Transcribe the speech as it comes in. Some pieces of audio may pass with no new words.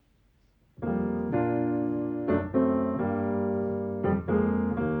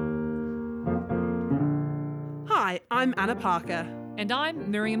I'm Anna Parker. And I'm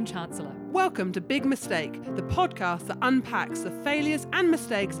Miriam Chancellor. Welcome to Big Mistake, the podcast that unpacks the failures and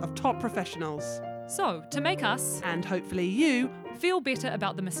mistakes of top professionals. So, to make us, and hopefully you, feel better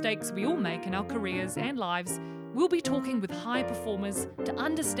about the mistakes we all make in our careers and lives, we'll be talking with high performers to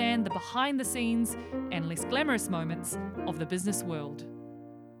understand the behind-the-scenes and less glamorous moments of the business world.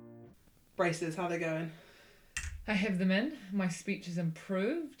 Braces, how are they going? I have them in. My speech is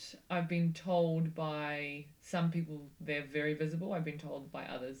improved. I've been told by some people they're very visible. I've been told by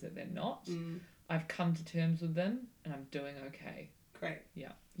others that they're not. I've come to terms with them and I'm doing okay. Great.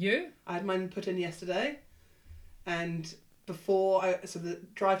 Yeah. You? I had mine put in yesterday, and the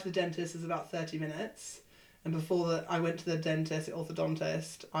drive to the dentist is about 30 minutes. And before I went to the dentist, the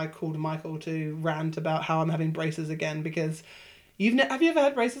orthodontist, I called Michael to rant about how I'm having braces again because have you ever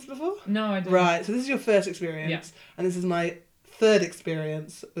had braces before? No, I didn't. Right, so this is your first experience, Yeah. and this is my third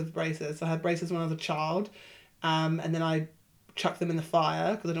experience with braces. I had braces when I was a child, and then I chucked them in the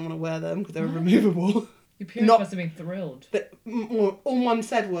fire because I didn't want to wear them because they were removable. Your parents must have been thrilled. All one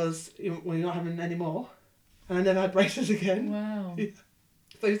said was, well, you're not having any more. And I never had braces again. Wow. Yeah.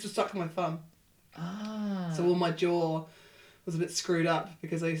 So I used to suck my thumb. Ah. So all my jaw was a bit screwed up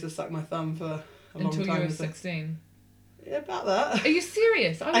because I used to suck my thumb for a long time. Until you were 16. Yeah, about that. Are you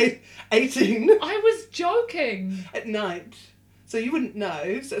serious? 18. I was joking. At night. So you wouldn't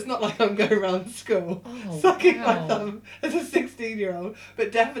know, so it's not like I'm going around school sucking my thumb as a 16-year-old,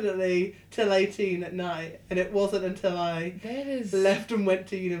 but definitely till 18 at night. And it wasn't until I left and went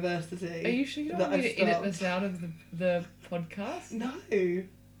to university. Are you sure you don't want me to edit this out of the podcast? No.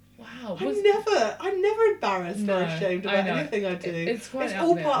 Wow. I'm never embarrassed or ashamed about anything I do. It's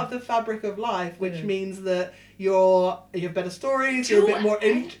all part of the fabric of life, which means that you have better stories, you're a bit more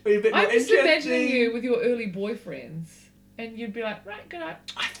interesting. I'm just imagining you with your early boyfriends. And you'd be like, right, good night.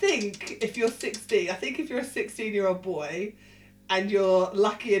 I think if you're a 16-year-old boy and you're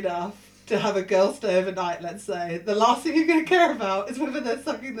lucky enough to have a girl stay overnight, let's say, the last thing you're going to care about is whether they're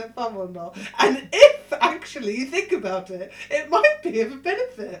sucking their thumb or not. And if actually you think about it, it might be of a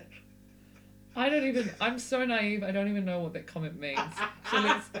benefit. I'm so naive, I don't even know what that comment means.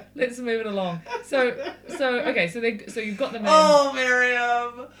 So let's move it along. So you've got them in. Oh,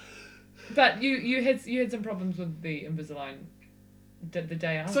 Miriam! But you had some problems with the Invisalign the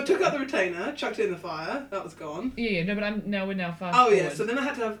day after. So I took out the retainer, chucked it in the fire. That was gone. Yeah. No, but we're now fast forward. Oh yeah. So then I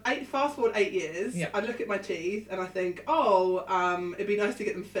had to have fast forward 8 years. Yeah. I look at my teeth and I think, it'd be nice to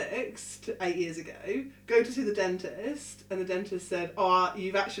get them fixed 8 years ago. Go to see the dentist, and the dentist said,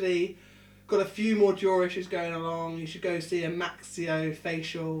 you've actually got a few more jaw issues going along. You should go see a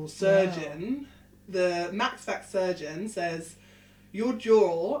maxillofacial surgeon. Wow. The maxfac surgeon says, your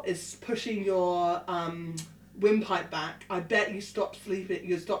jaw is pushing your windpipe back. I bet you stop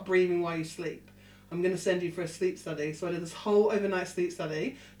breathing while you sleep. I'm going to send you for a sleep study. So I did this whole overnight sleep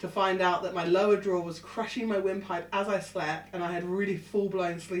study to find out that my lower jaw was crushing my windpipe as I slept, and I had really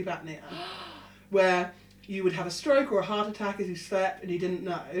full-blown sleep apnea, where you would have a stroke or a heart attack as you slept and you didn't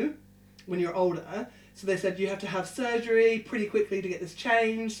know when you're older. So they said you have to have surgery pretty quickly to get this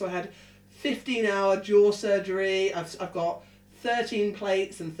changed. So I had 15-hour jaw surgery. I've got 13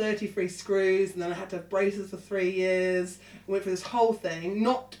 plates and 33 screws, and then I had to have braces for 3 years. I went through this whole thing,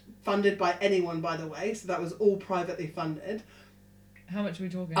 not funded by anyone, by the way, so that was all privately funded. How much are we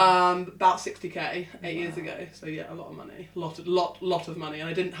talking? About 60k 8 years ago. So yeah, a lot of money, lot of money, and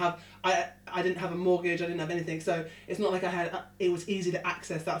I didn't have a mortgage, I didn't have anything, so it's not like it was easy to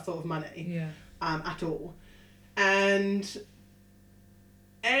access that sort of money. At all. And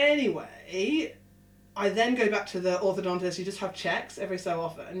anyway, I then go back to the orthodontist. You just have checks every so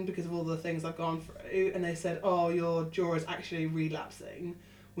often because of all the things I've gone through. And they said, your jaw is actually relapsing.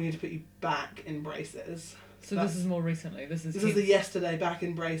 We need to put you back in braces. So this is more recently. This is the yesterday back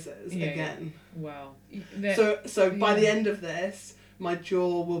in braces again. Yeah. Wow. By the end of this, my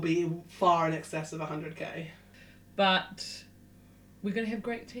jaw will be far in excess of 100k. But we're going to have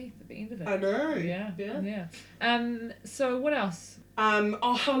great teeth at the end of it. I know. Yeah. So what else?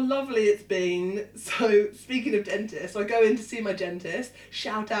 How lovely it's been. So, speaking of dentists, I go in to see my dentist.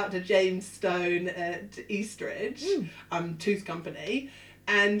 Shout out to James Stone at Eastridge, Tooth Company.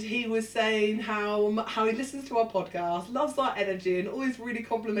 And he was saying how he listens to our podcast, loves our energy, and all these really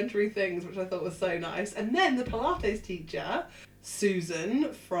complimentary things, which I thought was so nice. And then the Pilates teacher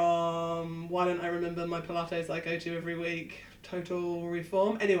Susan from Why Don't I Remember My Pilates I go to every week, Total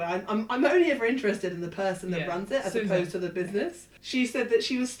Reform. Anyway, I'm only ever interested in the person that runs it as Susan. opposed to the business. She said that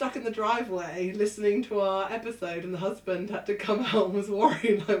she was stuck in the driveway listening to our episode, and the husband had to come out and was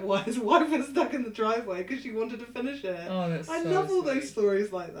worried, like, why his wife was stuck in the driveway because she wanted to finish it. Oh, that's I so love all sweet. those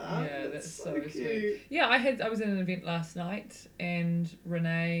stories like that. Yeah, that's so cute. sweet. Yeah, I was in an event last night, and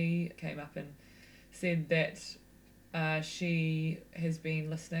Renee came up and said that she has been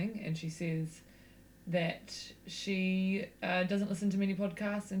listening, and she says that she doesn't listen to many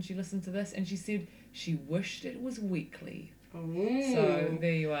podcasts, and she listens to this, and she said she wished it was weekly. Ooh. So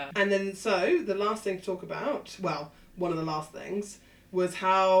there you are. And then, so the last thing to talk about, well, one of the last things, was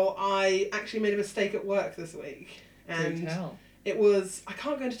how I actually made a mistake at work this week. And it was, I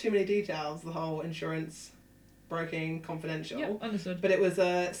can't go into too many details, the whole insurance broking confidential. Yeah, understood. But it was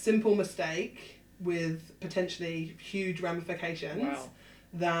a simple mistake with potentially huge ramifications. Wow.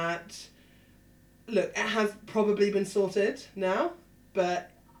 That, look, it has probably been sorted now,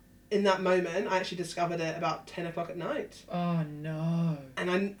 but in that moment, I actually discovered it about 10 o'clock at night. Oh, no.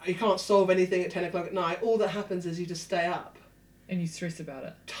 And you can't solve anything at 10 o'clock at night. All that happens is you just stay up. And you stress about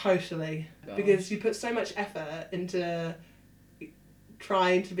it. Totally. Gosh. Because you put so much effort into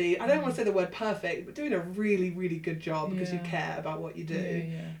trying to be, I don't want to say the word perfect, but doing a really, really good job because you care about what you do.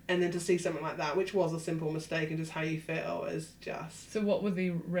 Yeah. And then to see something like that, which was a simple mistake and just how you feel, is just... So what were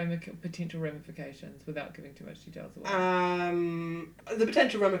the potential ramifications, without giving too much details away? The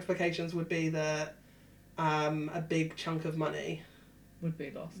potential ramifications would be that a big chunk of money would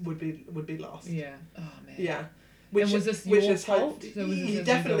be lost. Would be lost. Yeah. Oh, man. Yeah. And was this your fault? So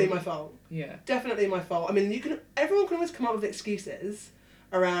definitely my fault. Yeah. Definitely my fault. I mean, everyone can always come up with excuses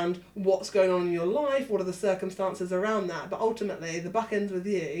around what's going on in your life, what are the circumstances around that, but ultimately the buck ends with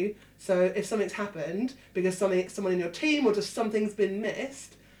you. So if something's happened because someone in your team or just something's been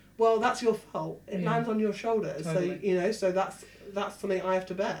missed, well, that's your fault. It lands on your shoulders. Totally. So that's something I have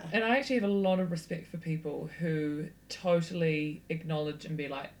to bear. And I actually have a lot of respect for people who totally acknowledge and be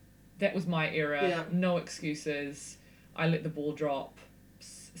like, that was my error, no excuses, I let the ball drop,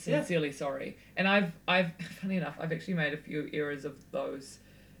 sincerely sorry. And I've funny enough, I've actually made a few errors of those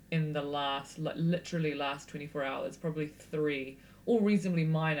in the literally last 24 hours, probably 3, all reasonably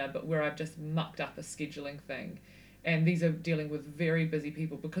minor, but where I've just mucked up a scheduling thing. And these are dealing with very busy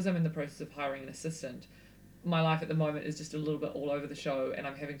people. Because I'm in the process of hiring an assistant, my life at the moment is just a little bit all over the show, and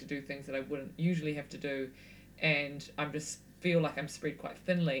I'm having to do things that I wouldn't usually have to do, and I'm just feel like I'm spread quite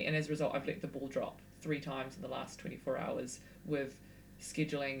thinly, and as a result I've let the ball drop 3 times in the last 24 hours with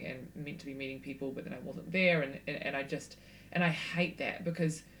scheduling and meant to be meeting people, but then I wasn't there, and I hate that,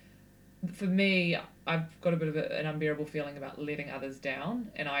 because for me I've got a bit of an unbearable feeling about letting others down,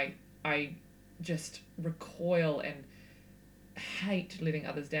 and I just recoil and hate letting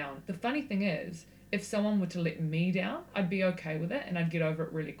others down. The funny thing is, if someone were to let me down, I'd be okay with it, and I'd get over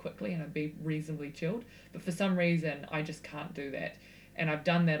it really quickly, and I'd be reasonably chilled. But for some reason, I just can't do that. And I've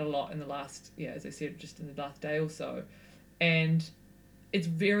done that a lot in the last, as I said, just in the last day or so. And it's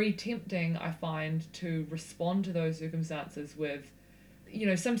very tempting, I find, to respond to those circumstances with,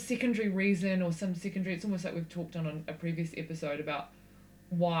 some secondary reason or it's almost like we've talked on a previous episode about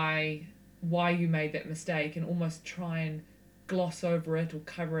why you made that mistake, and almost try and gloss over it or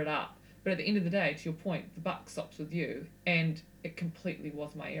cover it up. But at the end of the day, to your point, the buck stops with you, and it completely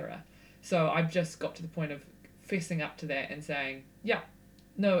was my error. So I've just got to the point of fessing up to that and saying,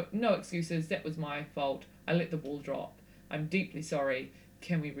 no excuses, that was my fault, I let the ball drop, I'm deeply sorry,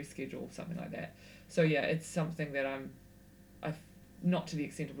 can we reschedule, something like that. So it's something that I've not to the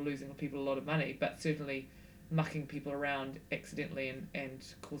extent of losing people a lot of money, but certainly mucking people around accidentally and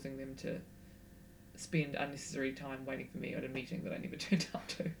causing them to spend unnecessary time waiting for me at a meeting that I never turned up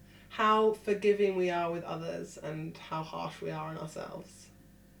to. How forgiving we are with others and how harsh we are on ourselves.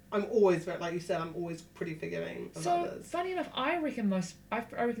 I'm always, like you said, I'm always pretty forgiving of others. So, funny enough, I reckon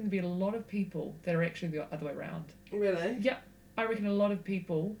there'd be a lot of people that are actually the other way around. Really? Yeah. I reckon a lot of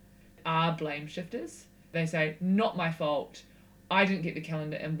people are blame shifters. They say, not my fault, I didn't get the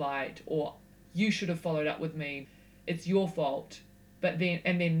calendar invite, or you should have followed up with me, it's your fault. But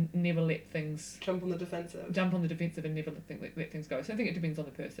then never let things... Jump on the defensive and never let things go. So I think it depends on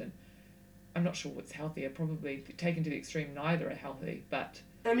the person. I'm not sure what's healthier. Probably taken to the extreme, neither are healthy, but...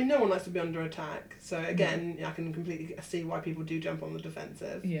 I mean, no one likes to be under attack. So again, I can completely see why people do jump on the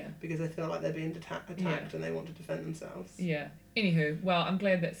defensive. Yeah. Because they feel like they're being attacked and they want to defend themselves. Yeah. Anywho, well, I'm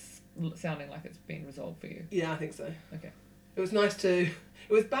glad that's sounding like it's been resolved for you. Yeah, I think so. Okay. It was nice to...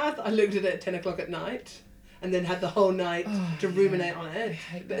 It was bad that I looked at it at 10 o'clock at night and then had the whole night to ruminate on it.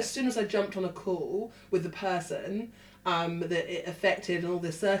 But as soon as I jumped on a call with the person, that it affected and all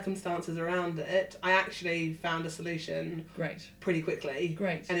the circumstances around it, I actually found a solution pretty quickly.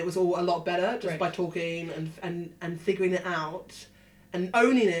 Great. And it was all a lot better just by talking and figuring it out. And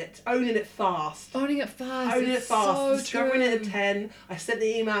owning it fast. Owning it fast. So discovering it at 10. I sent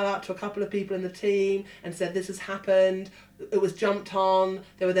the email out to a couple of people in the team and said this has happened. It was jumped on.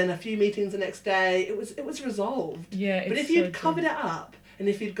 There were then a few meetings the next day. It was resolved. Yeah. But if you'd covered it up and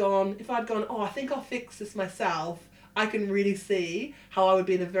if I'd gone, oh, I think I'll fix this myself, I can really see how I would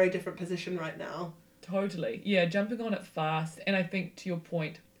be in a very different position right now. Totally. Yeah, jumping on it fast. And I think to your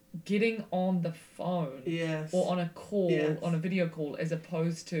point, getting on the phone or on a call, on a video call, as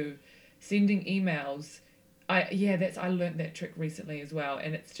opposed to sending emails. I learned that trick recently as well,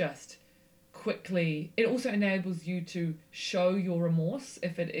 and it's just quickly. It also enables you to show your remorse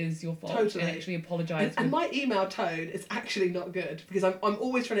if it is your fault and actually apologise. And my email tone is actually not good because I'm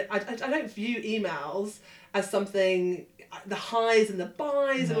always trying to. I don't view emails as something. The highs and the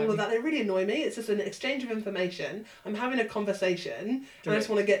buys and all of that, they really annoy me. It's just an exchange of information. I'm having a conversation and I just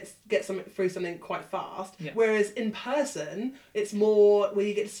want to get through something quite fast. Yeah. Whereas in person, it's more where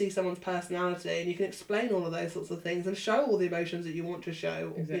you get to see someone's personality and you can explain all of those sorts of things and show all the emotions that you want to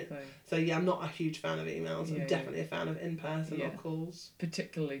show. Exactly. So yeah, I'm not a huge fan of emails. I'm definitely a fan of in-person or calls.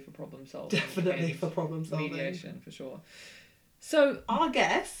 Particularly for problem solving. Definitely for problem solving. Mediation, for sure. So Our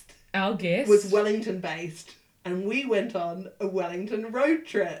guest was Wellington based. And we went on a Wellington road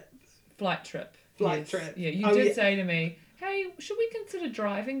trip. Flight trip. Yeah, you did say to me, hey, should we consider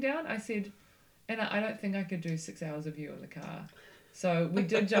driving down? I said, and I don't think I could do 6 hours of you in the car. So we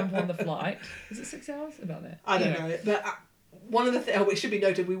did jump on the flight. Is it 6 hours? About that. I don't know. But one of the things, it should be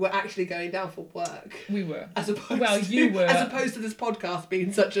noted, we were actually going down for work. We were. You were. As opposed to this podcast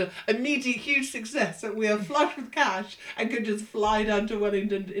being such an immediate, huge success that we are flush with cash and could just fly down to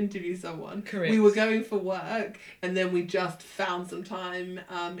Wellington to interview someone. Correct. We were going for work and then we just found some time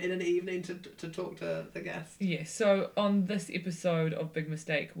in an evening to talk to the guest. Yeah, so on this episode of Big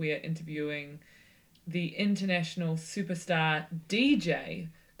Mistake, we are interviewing the international superstar DJ,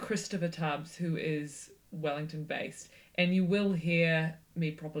 Christopher Tubbs, who is Wellington based. And you will hear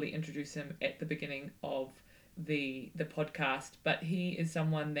me properly introduce him at the beginning of the podcast, but he is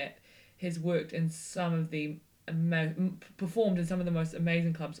someone that has worked in some of the performed in some of the most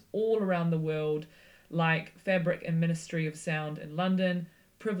amazing clubs all around the world, like Fabric and Ministry of Sound in London,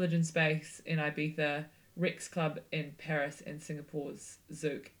 Privilege and Space in Ibiza, Rex Club in Paris, and Singapore's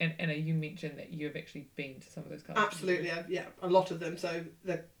Zouk. And Anna, you mentioned that you've actually been to some of those clubs. Absolutely, a lot of them. So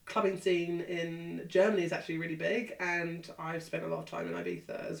the clubbing scene in Germany is actually really big, and I've spent a lot of time in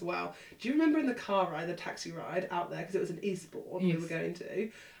Ibiza as well. Do you remember in the car ride, the taxi ride out there, because it was in Eastbourne we were going to,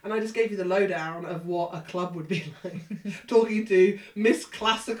 and I just gave you the lowdown of what a club would be like, talking to Miss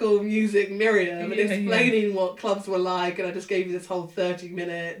Classical Music Miriam and explaining what clubs were like, and I just gave you this whole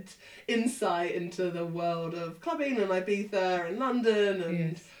 30-minute insight into the world of clubbing and Ibiza and London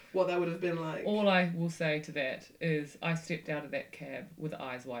and what that would have been like. All I will say to that is I stepped out of that cab with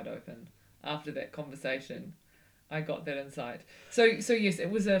eyes wide open after that conversation. I got that insight. So yes,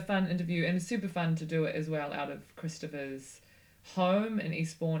 it was a fun interview and it's super fun to do it as well out of Christopher's home in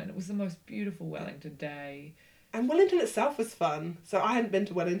Eastbourne, and it was the most beautiful Wellington day. And Wellington itself was fun. So I hadn't been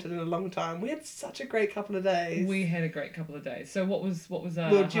to Wellington in a long time. We had such a great couple of days. We had a great couple of days. So what was Well,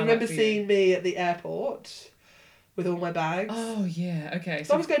 do you remember seeing me at the airport with all my bags? Oh, yeah. Okay.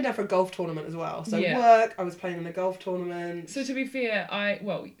 So I was going down for a golf tournament as well. So work, I was playing in a golf tournament. So to be fair,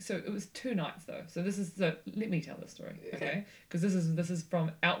 so it was 2 nights though. So let me tell this story, okay? Because this is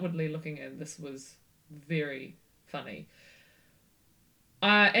from outwardly looking in. This was very funny.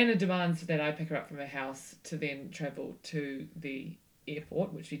 Anna demands that I pick her up from her house to then travel to the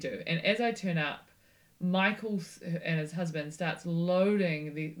airport, which we do. And as I turn up, Michael and his husband starts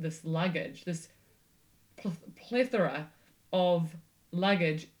loading this luggage, this plethora of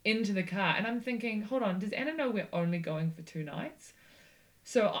luggage into the car. And I'm thinking, hold on, does Anna know we're only going for 2 nights?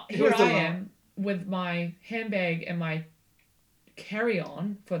 So here I am with my handbag and my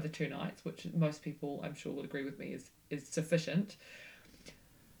carry-on for the 2 nights, which most people, I'm sure, will agree with me is sufficient.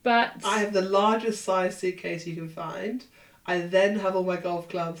 But I have the largest size suitcase you can find. I then have all my golf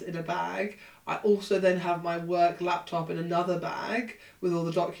clubs in a bag. I also then have my work laptop in another bag with all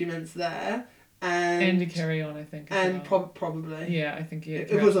the documents there. And a carry-on, I think. And probably. Yeah, I think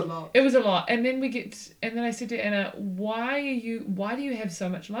it was a lot. It was a lot. And then I said to Anna, why do you have so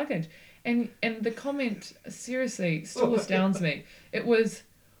much luggage? And the comment seriously still astounds me. It was,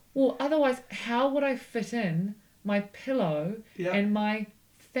 well, otherwise how would I fit in my pillow and my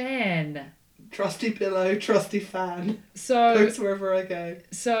fan Trusty pillow, trusty fan. So Pokes wherever I go.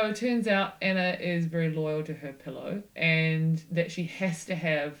 So it turns out Anna is very loyal to her pillow, and that she has to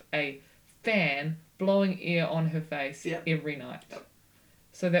have a fan blowing air on her face every night. Yep.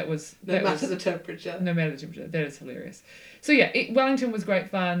 So that was... No matter the temperature. No matter the temperature. That is hilarious. So yeah, Wellington was great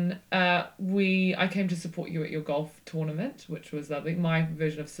fun. I came to support you at your golf tournament, which was lovely. My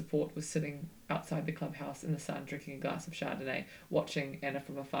version of support was sitting outside the clubhouse in the sun, drinking a glass of Chardonnay, watching Anna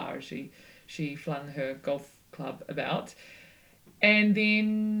from afar as she flung her golf club about. And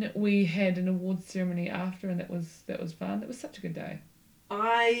then we had an awards ceremony after, and that was fun. It was such a good day.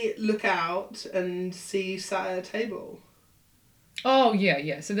 I look out and see you sat at a table. Oh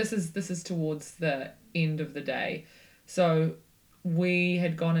yeah. So this is towards the end of the day. So we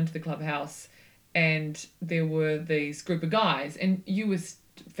had gone into the clubhouse, and there were these group of guys, and you were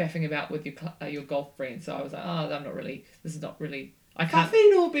faffing about with your golf friend. So I was like, I'm not really. This is not really. I can't.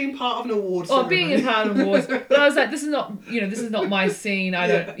 Faffing or being part of an awards ceremony? Being a part of awards. But I was like, this is not my scene. I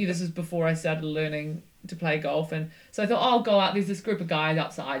don't. This is before I started learning to play golf, and so I thought, I'll go out. There's this group of guys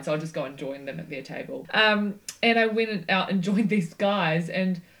outside, so I'll just go and join them at their table. And I went out and joined these guys,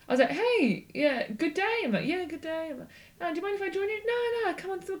 and I was like, hey, yeah, good day. I'm like, yeah, good day. I'm like, do you mind if I join you? No, come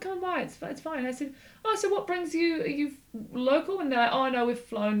on by. It's fine. I said, so what brings you? Are you local? And they're like, oh no, we've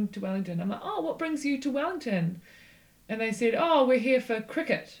flown to Wellington. I'm like, what brings you to Wellington? And they said, we're here for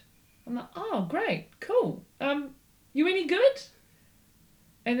cricket. I'm like, oh, great, cool. You any good?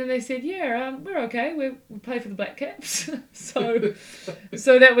 And then they said, we're okay. We play for the Black Caps. so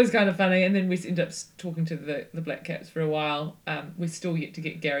that was kind of funny. And then we ended up talking to the Black Caps for a while. We're still yet to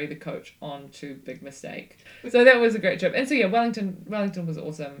get Gary, the coach, on to Big Mistake. So that was a great trip. And so, Wellington was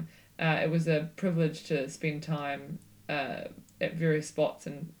awesome. It was a privilege to spend time at various spots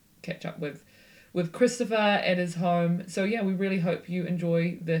and catch up with Christopher at his home. So, we really hope you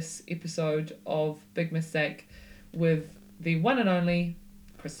enjoy this episode of Big Mistake with the one and only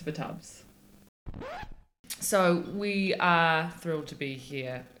Christopher Tubbs. So we are thrilled to be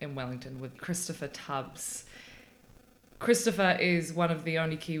here in Wellington with Christopher Tubbs. Christopher is one of the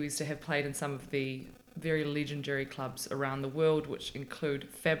only Kiwis to have played in some of the very legendary clubs around the world, which include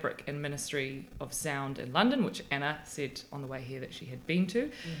Fabric and Ministry of Sound in London, which Anna said on the way here that she had been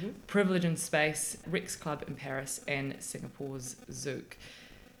to, Privilege in Space, Rex Club in Paris, and Singapore's Zouk.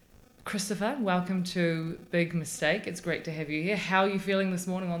 Christopher, welcome to Big Mistake. It's great to have you here. How are you feeling this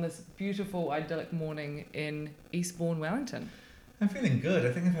morning on this beautiful, idyllic morning in Eastbourne, Wellington? I'm feeling good.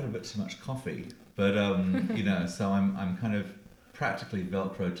 I think I've had a bit too much coffee, but so I'm kind of practically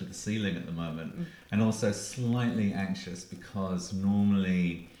Velcro to the ceiling at the moment, and also slightly anxious because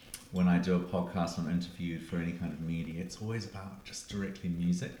normally when I do a podcast or I'm interviewed for any kind of media, it's always about just directly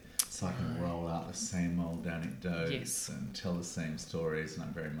music. So I can roll out the same old anecdotes and tell the same stories, and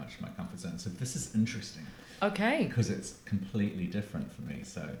I'm very much in my comfort zone. So this is interesting. Okay. Because it's completely different for me.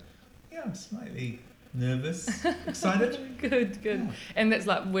 So, I'm slightly nervous, excited. Good. Yeah. And that's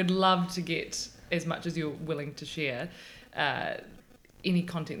we'd love to get, as much as you're willing to share, any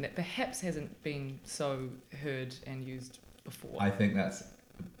content that perhaps hasn't been so heard and used before. I think that's,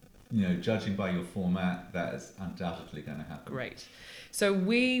 judging by your format, that is undoubtedly going to happen. Great. So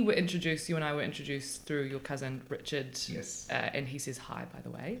you and I were introduced through your cousin Richard. Yes. And he says hi, by the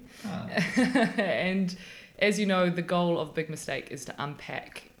way. And as you know, the goal of Big Mistake is to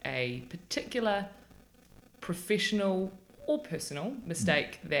unpack a particular professional or personal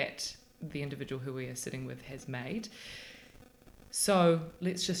mistake that the individual who we are sitting with has made. So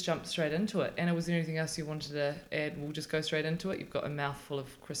let's just jump straight into it. Anna, was there anything else you wanted to add? We'll just go straight into it. You've got a mouthful of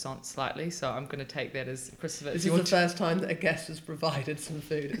croissants slightly, so I'm going to take that as Christopher. This is the first time that a guest has provided some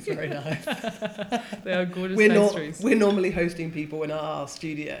food. It's very nice. They are gorgeous pastries. We're normally hosting people in our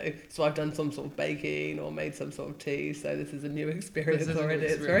studio, so I've done some sort of baking or made some sort of tea, so this is a new experience already.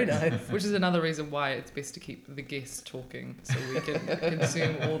 It's very nice. Which is another reason why it's best to keep the guests talking so we can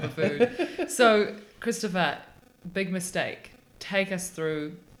consume all the food. So, Christopher, Big Mistake. Take us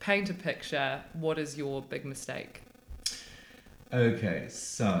through, paint a picture. What is your big mistake? Okay,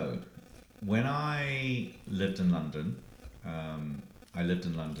 so when I lived in London, I lived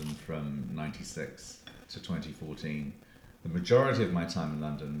in London from 96 to 2014. The majority of my time in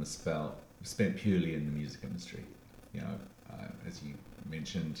London was spent purely in the music industry. As you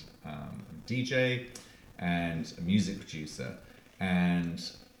mentioned, I'm a DJ and a music producer. And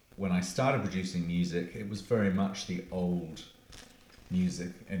when I started producing music, it was very much the old music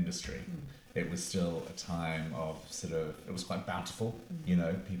industry. It was still a time of it was quite bountiful,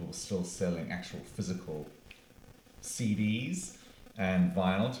 people were still selling actual physical CDs and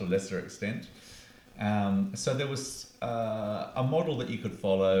vinyl to a lesser extent. So there was a model that you could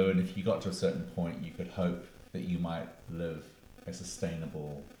follow, and if you got to a certain point, you could hope that you might live a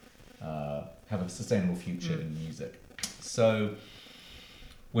sustainable, have a sustainable future in music. So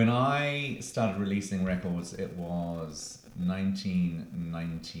when I started releasing records, it was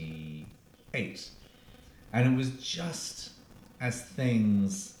 1998, and it was just as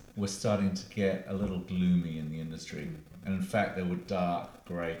things were starting to get a little gloomy in the industry. And in fact, there were dark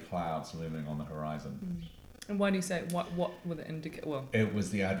grey clouds looming on the horizon. And why do you say, what were the Well, It was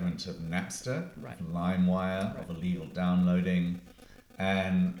the advent of Napster, Right. of LimeWire, of illegal downloading,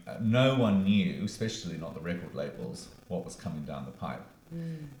 and no one knew, especially not the record labels, what was coming down the pipe.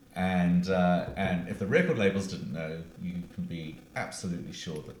 And if the record labels didn't know, you can be absolutely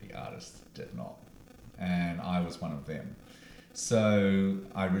sure that the artists did not. And I was one of them. So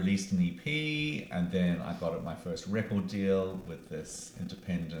I released an EP, and then I got my first record deal with this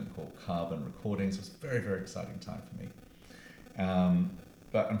independent called Carbon Recordings. It was a very, very exciting time for me.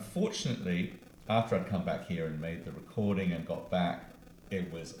 But unfortunately, after I'd come back here and made the recording and got back,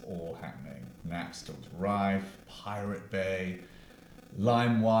 it was all happening. Napster was rife, Pirate Bay,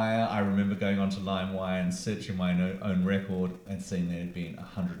 LimeWire. I remember going onto LimeWire and searching my own record and seeing there had been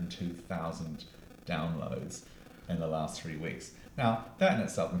 102,000 downloads in the last 3 weeks. Now, that in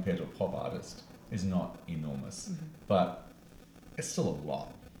itself, compared to a pop artist, is not enormous, but it's still a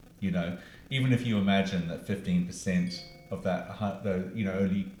lot, you know. Even if you imagine that 15% of that,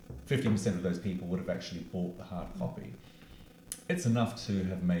 only 15% of those people would have actually bought the hard copy, it's enough to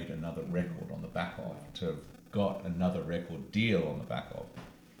have made another record on the back of, to have got another record deal on the back of.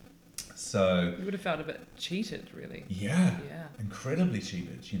 So you would have felt a bit cheated, really. yeah, Yeah. incredibly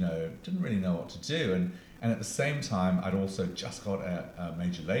cheated, didn't really know what to do. And at the same time, I'd also just got a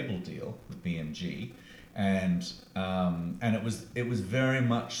major label deal with BMG, and it was very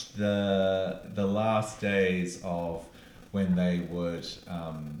much the last days of when they would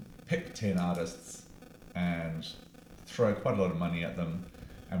pick 10 artists and throw quite a lot of money at them,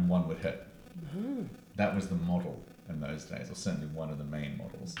 and one would hit. That was the model in those days, or certainly one of the main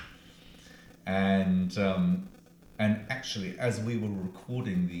models. And actually, as we were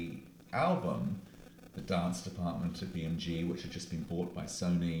recording the album, the dance department at BMG, which had just been bought by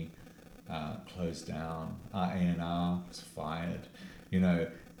Sony, closed down. Our A&R was fired.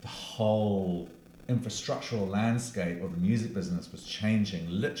 The whole infrastructural landscape of the music business was changing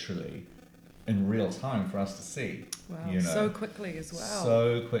literally in real time for us to see. Wow, so quickly as well.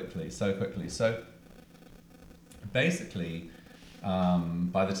 So quickly. So basically,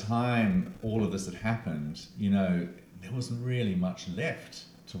 by the time all of this had happened, there wasn't really much left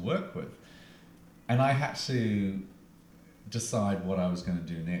to work with. And I had to decide what I was going to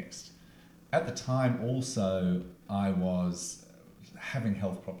do next. At the time, also, I was having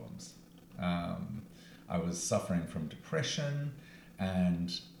health problems. I was suffering from depression,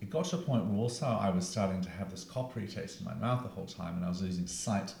 and it got to a point where also I was starting to have this coppery taste in my mouth the whole time, and I was losing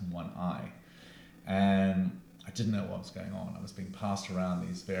sight in one eye. And I didn't know what was going on. I was being passed around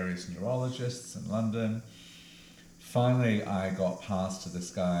these various neurologists in London. Finally, I got passed to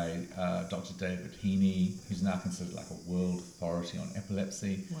this guy, Dr. David Heaney, who's now considered like a world authority on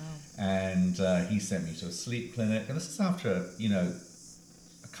epilepsy. Wow. And he sent me to a sleep clinic. And this is after,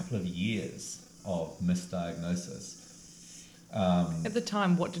 a couple of years of misdiagnosis. At the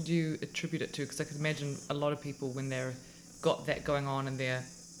time, what did you attribute it to? Because I could imagine a lot of people, when they've got that going on in their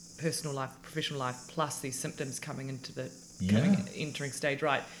personal life, professional life, plus these symptoms coming into the entering stage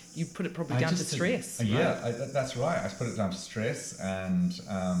right, you put it probably down to stress. Yeah, that's right. I put it down to stress, and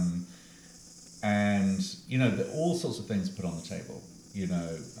all sorts of things put on the table.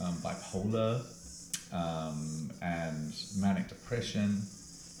 Bipolar, and manic depression.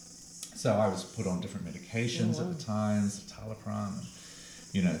 So I was put on different medications at the time, citalopram,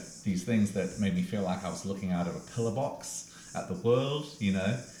 and these things that made me feel like I was looking out of a pillar box at the world.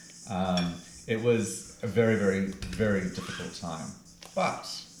 It was a very, very, very difficult time. But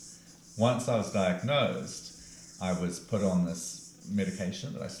once I was diagnosed, I was put on this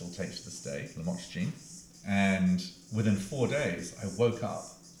medication that I still take to this day, lamotrigine, and within 4 days, I woke up,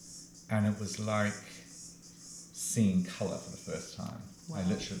 and it was like seeing colour for the first time. Wow. I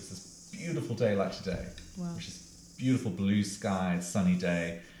literally, it was this beautiful day like today, Wow. which is beautiful blue sky, sunny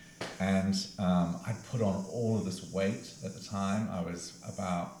day, and I'd put on all of this weight at the time. I was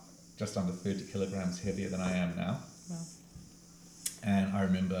about just under 30 kilograms heavier than I am now. Wow. And I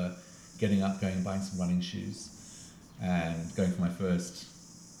remember getting up, going and buying some running shoes, and going for my first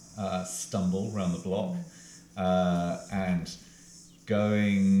stumble around the block, and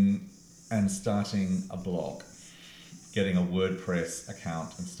going and starting a blog, getting a WordPress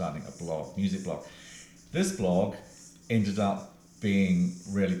account and starting a blog, music blog. this blog ended up being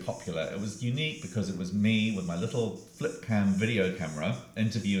really popular. It was unique because it was me with my little flip cam video camera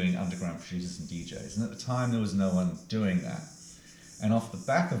interviewing underground producers and DJs. And at the time, there was no one doing that. And off the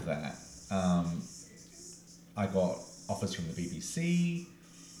back of that, I got offers from the BBC,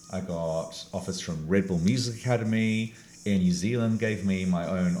 I got offers from Red Bull Music Academy. Air New Zealand gave me my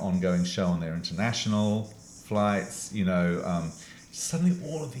own ongoing show on their international flights. Suddenly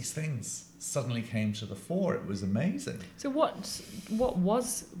all of these things suddenly came to the fore. It was amazing. So what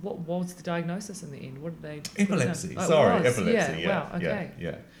was the diagnosis in the end? What did they? Epilepsy. Oh, Sorry, was. epilepsy. Yeah. Wow. Okay.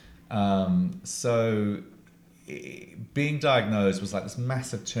 So being diagnosed was like this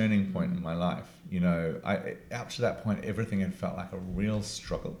massive turning point in my life. Up to that point, everything had felt like a real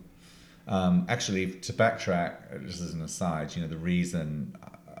struggle. Actually, to backtrack, just as an aside, the reason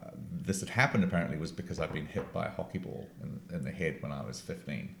this had happened apparently was because I'd been hit by a hockey ball in the head when I was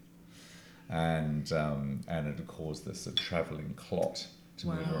 15. And it had caused this travelling clot to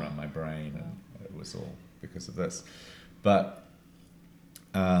move around my brain, and it was all because of this. But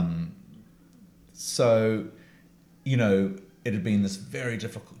it had been this very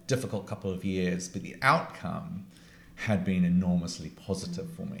difficult couple of years, but the outcome had been enormously positive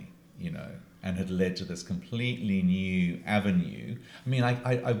for me, and had led to this completely new avenue. I mean,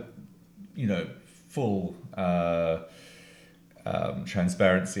 I full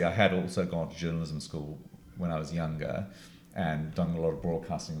transparency, I had also gone to journalism school when I was younger and done a lot of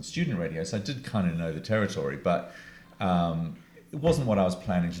broadcasting on student radio, so I did kind of know the territory, but it wasn't what I was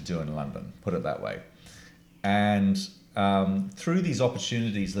planning to do in London, put it that way. And through these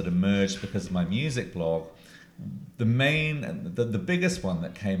opportunities that emerged because of my music blog, the biggest one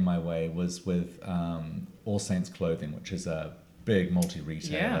that came my way was with All Saints Clothing, which is a big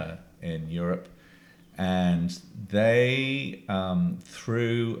multi-retailer in Europe. And they,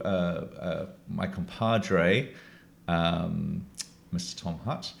 through my compadre, Mr. Tom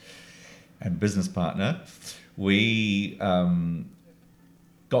Hutt, and business partner, we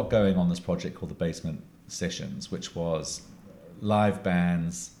got going on this project called the Basement Sessions, which was live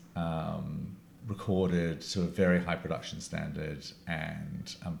bands recorded to a very high production standard,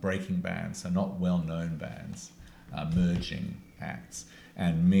 and breaking bands, so not well-known bands, merging acts,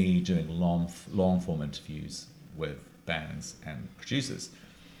 and me doing long-form interviews with bands and producers.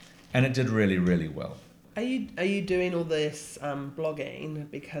 And it did really, really well. Are you doing all this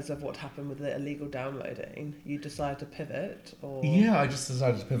blogging because of what happened with the illegal downloading? You decided to pivot, or? Yeah, I just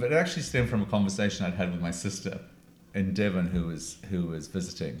decided to pivot. It actually stemmed from a conversation I'd had with my sister in Devon, who was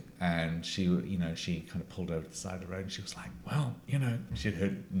visiting, and she kind of pulled over to the side of the road, and she was like, "Well, she'd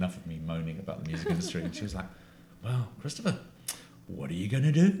heard enough of me moaning about the music industry, and she was like, "Well, Christopher, what are you going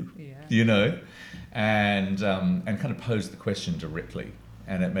to do?" Yeah. And kind of posed the question directly.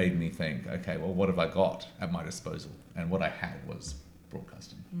 And it made me think, okay, well, what have I got at my disposal? And what I had was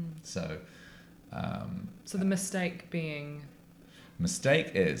broadcasting. So the mistake being?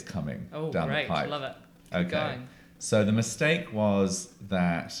 Mistake is coming down the pipe. Love it. Keep going. So the mistake was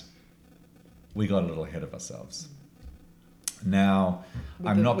that we got a little ahead of ourselves. Now,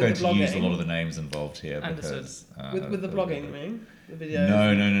 I'm not going to use a lot of the names involved here. Because with the blogging, you mean? The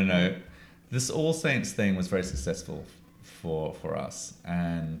videos? No. This All Saints thing was very successful for us,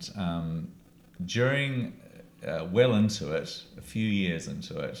 and during well into it, a few years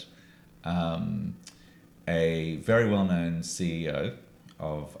into it, a very well-known CEO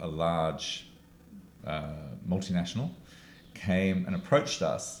of a large multinational came and approached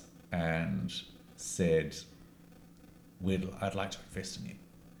us and said, I'd like to invest in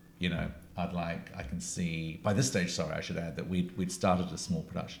you. I can see, by this stage, sorry, I should add, that we'd started a small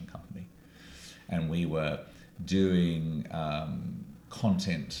production company, and we were doing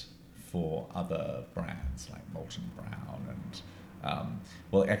content for other brands like Molton Brown and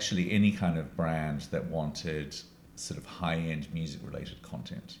actually any kind of brand that wanted sort of high-end music-related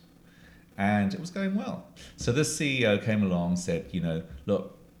content. And it was going well. So this CEO came along and said,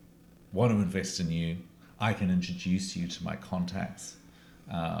 look, want to invest in you. I can introduce you to my contacts.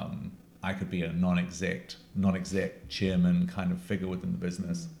 I could be a non-exec chairman kind of figure within the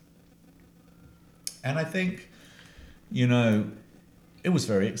business. And I think, it was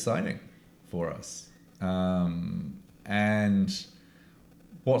very exciting for us. And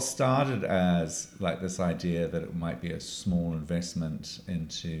what started as like this idea that it might be a small investment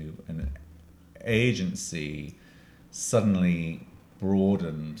into an agency suddenly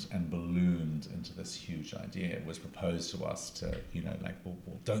broadened and ballooned into this huge idea. It was proposed to us to, well,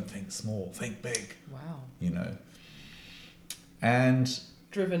 don't think small, think big. Wow. And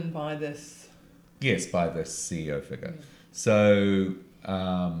driven by this. Yes, by this CEO figure. Yeah. So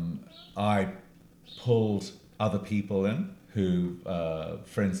I pulled other people in who,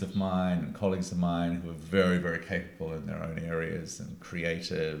 friends of mine and colleagues of mine who are very, very capable in their own areas and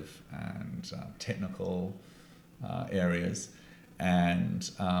creative and technical areas. And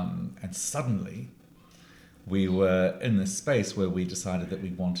suddenly we were in this space where we decided that we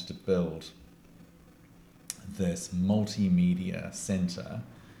wanted to build this multimedia centre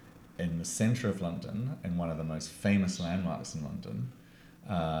in the centre of London, in one of the most famous landmarks in London,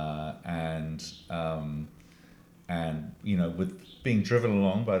 and you know, with being driven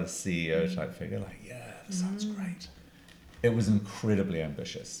along by the CEO type figure, like, yeah, that sounds great. It was incredibly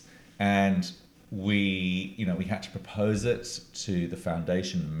ambitious, and we had to propose it to the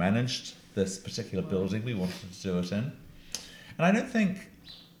foundation managed this particular building we wanted to do it in, and I don't think,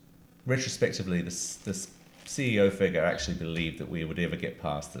 retrospectively, this CEO figure actually believed that we would ever get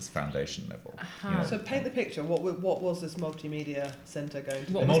past this foundation level. You know, So paint the picture. What was this multimedia centre going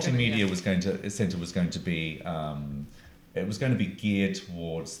to be? the multimedia centre was going to be it was going to be geared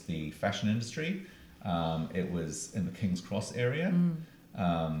towards the fashion industry. It was in the King's Cross area,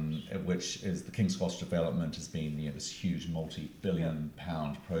 which is the King's Cross development has been, you know, this huge multi-billion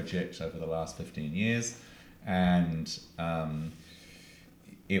pound project over the last 15 years, and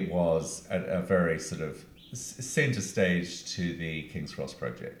it was a very sort of centre stage to the King's Cross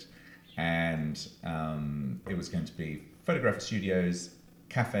project, and it was going to be photographic studios,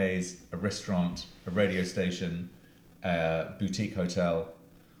 cafes, a restaurant, a radio station, a boutique hotel,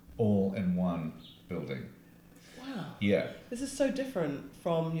 all in one building. Wow. Yeah. This is so different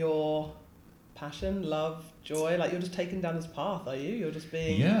from your passion, love, joy. Like, you're just taken down this path, are you? You're just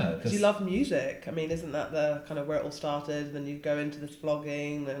being... Yeah. Because you love music. I mean, isn't that the kind of where it all started? Then you go into this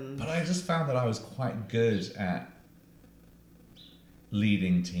vlogging and... But I just found that I was quite good at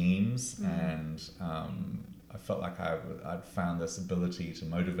leading teams, and I felt like I'd found this ability to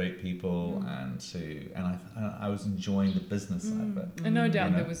motivate people, and I was enjoying the business side of it. And no doubt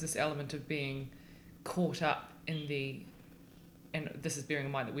You know? there was this element of being caught up in the, and this is bearing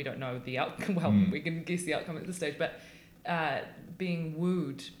in mind that we don't know the outcome, well, we can guess the outcome at this stage, but being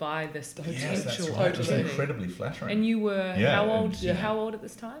wooed by this potential Yes, that's right. It was opportunity. incredibly flattering. And you were Yeah, how old? yeah. How old at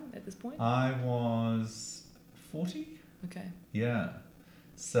this time? At this point? I was 40. Okay. Yeah.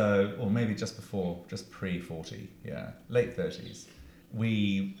 So, or maybe just pre-40. Yeah, late 30s.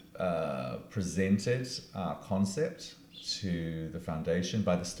 We presented our concept to the foundation.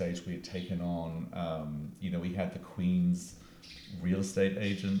 By the stage we had taken on, we had the Queen's real estate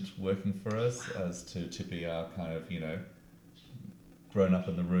agent working for us as to be our kind of, grown up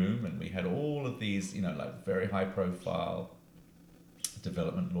in the room, and we had all of these, like very high profile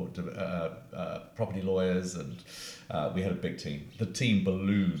property lawyers, and we had a big team. The team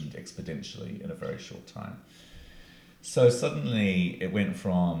ballooned exponentially in a very short time. So suddenly it went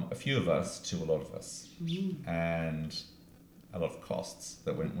from a few of us to a lot of us, and a lot of costs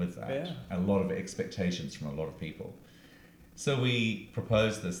that went with that, and a lot of expectations from a lot of people. So we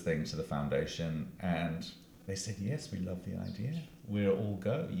proposed this thing to the foundation, and they said, yes, we love the idea. We'll all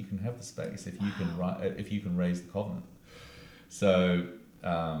go. You can have the space if you can raise the covenant. So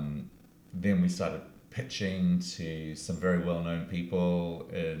then we started pitching to some very well-known people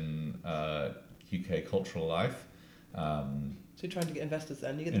in UK cultural life. So you're trying to get investors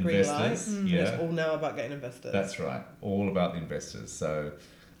then? You get the green light? Yeah. It's all now about getting investors. That's right. All about the investors. So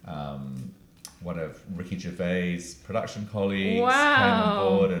one of Ricky Gervais' production colleagues came on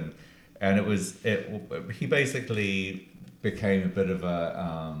board, and he basically became a bit of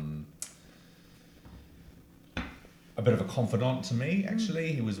a confidant to me,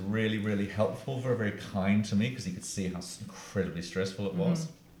 actually. He was really, really helpful, very, very kind to me, because he could see how incredibly stressful it was.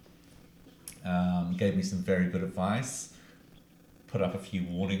 Gave me some very good advice, put up a few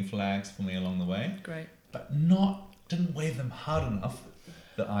warning flags for me along the way. Great. But didn't wave them hard enough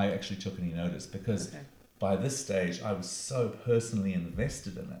that I actually took any notice, because by this stage I was so personally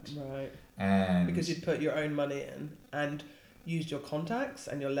invested in it. Right. And because you'd put your own money in and used your contacts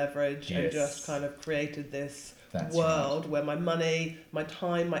and your leverage and just kind of created this world where my money, my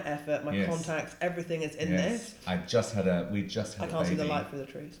time, my effort, my contacts, everything is in this. We just had a baby. I can't see the light through the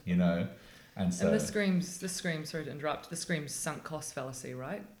trees. And so. And this screams, sorry to interrupt, this screams sunk cost fallacy,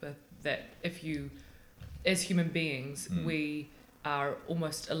 right? But that if you, as human beings, we are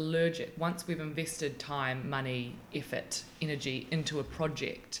almost allergic, once we've invested time, money, effort, energy into a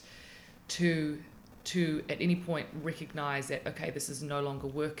project, to at any point recognise that, okay, this is no longer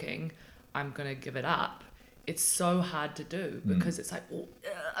working, I'm going to give it up, it's so hard to do because it's like,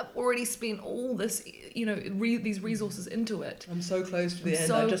 I've already spent all this, these resources into it. I'm so close to the end.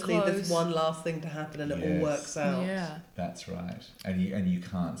 so I just need this close. one last thing to happen and it all Yes. works out. Yeah. That's right. And you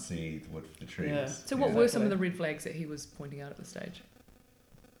can't see the wood for the trees. Yeah. So what were some of the red flags that he was pointing out at the stage?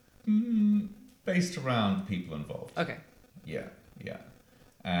 Based around people involved. Okay. Yeah.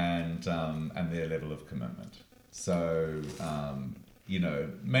 And their level of commitment. So,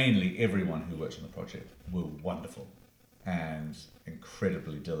 mainly everyone who worked on the project were wonderful and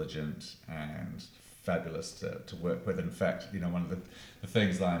incredibly diligent and fabulous to work with. In fact, one of the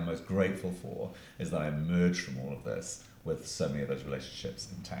things that I'm most grateful for is that I emerged from all of this with so many of those relationships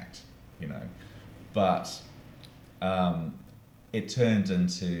intact, But it turned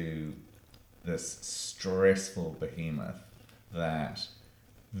into this stressful behemoth that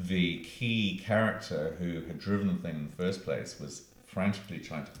the key character who had driven the thing in the first place was frantically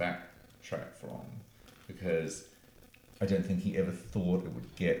trying to backtrack from, because I don't think he ever thought it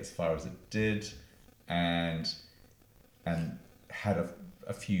would get as far as it did, and had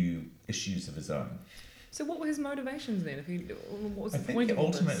a few issues of his own. So what were his motivations then? What was I the think point of all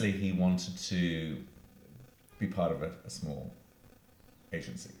this? ultimately he wanted to be part of a small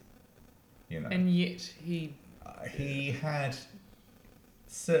agency, And yet he had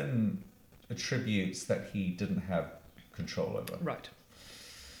certain attributes that he didn't have control over. Right.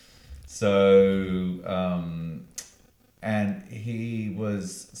 So, and he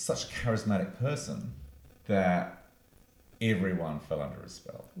was such a charismatic person that everyone fell under his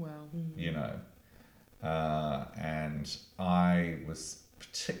spell. Wow. And I was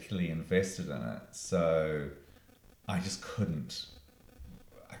particularly invested in it, so I just couldn't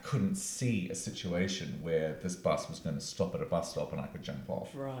see a situation where this bus was going to stop at a bus stop and I could jump off.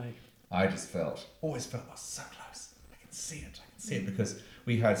 Right. I just always felt I was so close. I can see it because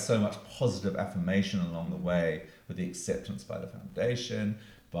we had so much positive affirmation along the way, with the acceptance by the foundation,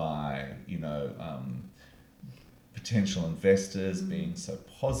 by, potential investors being so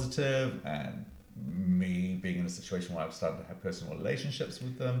positive, and me being in a situation where I was starting to have personal relationships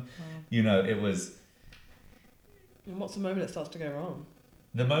with them. Wow. It was... And what's the moment it starts to go wrong?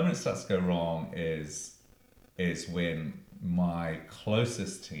 The moment it starts to go wrong is when my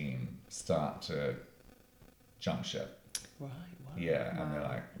closest team start to jump ship. Right. Wow. Yeah, and they're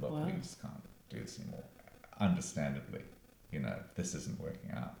like, look, Wow. we just can't do this anymore. Understandably, this isn't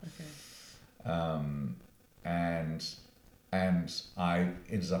working out. Okay. And I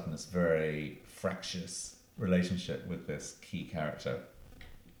ended up in this very fractious relationship with this key character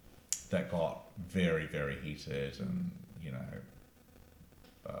that got very, very heated, and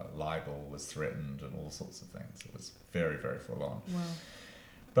libel was threatened and all sorts of things. It was very, very full on. Wow.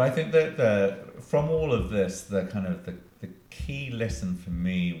 But I think that from all of this, the kind of the key lesson for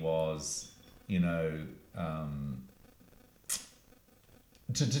me was, to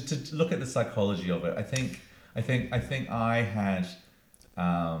look at the psychology of it. I think I had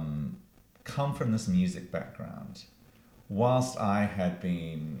come from this music background, whilst I had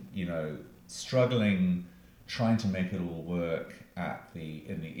been, struggling, trying to make it all work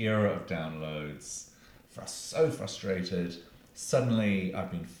in the era of downloads, so frustrated. Suddenly I've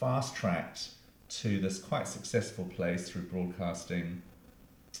been fast-tracked to this quite successful place through broadcasting,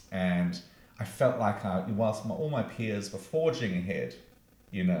 and I felt like whilst all my peers were forging ahead,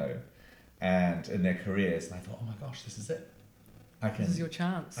 and in their careers, and I thought, oh my gosh, this is it. This is your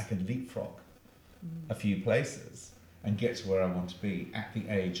chance. I can leapfrog a few places and get to where I want to be at the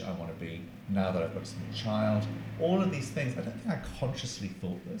age I want to be now that I've got a small child. All of these things, I don't think I consciously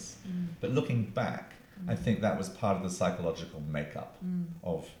thought this, but looking back, I think that was part of the psychological makeup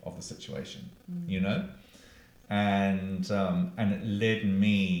of the situation, and it led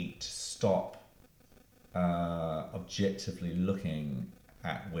me to stop objectively looking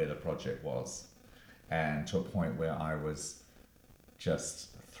at where the project was, and to a point where I was just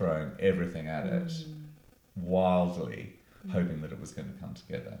throwing everything at it wildly, hoping that it was going to come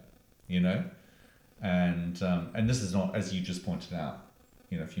together, and this is not, as you just pointed out,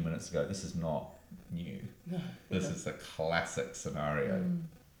 a few minutes ago, this is not new. No. This is a classic scenario.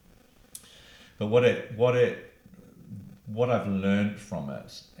 But what I've learned from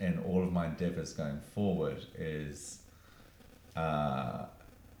it in all of my endeavors going forward is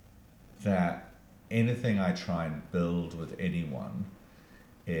that anything I try and build with anyone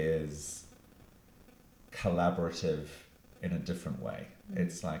is collaborative in a different way.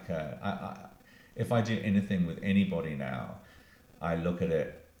 It's like if I do anything with anybody now, I look at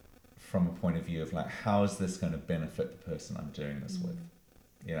it from a point of view of like, how is this going to benefit the person I'm doing this with?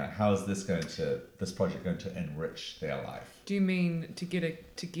 How is this project going to enrich their life? Do you mean to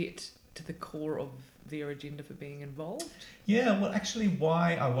get to the core of their agenda for being involved? Yeah, well, actually,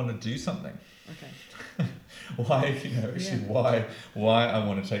 why I want to do something. Okay. Why, why I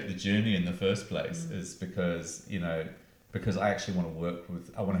want to take the journey in the first place is because, because I actually want to work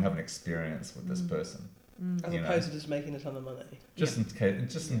with, I want to have an experience with this person. As opposed to just making a ton of money. It's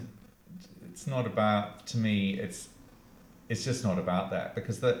not about, to me, it's just not about that,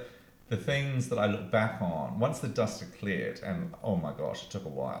 because the things that I look back on, once the dust had cleared, and oh my gosh, it took a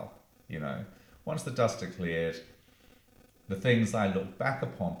while, once the dust had cleared, the things I look back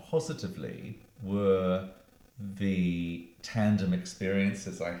upon positively were the tandem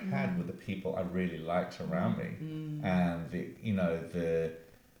experiences I had with the people I really liked around me, and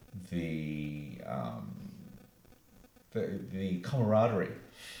the camaraderie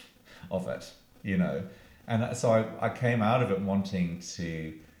of it, and so I came out of it wanting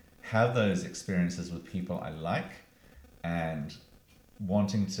to have those experiences with people I like, and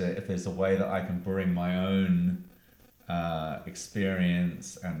wanting to, if there's a way that I can bring my own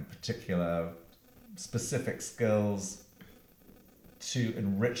experience and particular specific skills to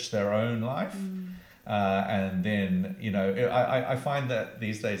enrich their own life. And then, I find that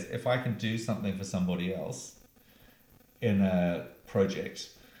these days, if I can do something for somebody else in a project,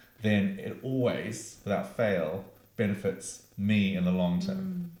 then it always, without fail, benefits me in the long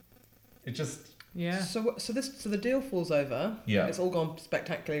term. It just... Yeah. So the deal falls over. Yeah. It's all gone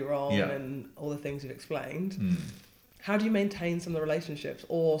spectacularly wrong, and all the things you've explained. How do you maintain some of the relationships,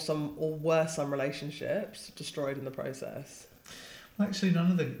 or were some relationships destroyed in the process? Well, actually,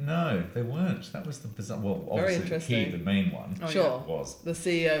 they weren't. That was the bizarre. Well, Very obviously, the main one. Was the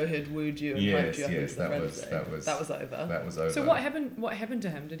CEO who'd wooed you and hyped you up into the frenzy. That was over. That was over. So what happened to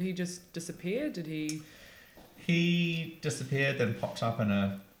him? Did he just disappear? Did he? He disappeared, then popped up in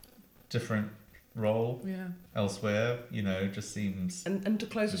a different role elsewhere. Just seems. And to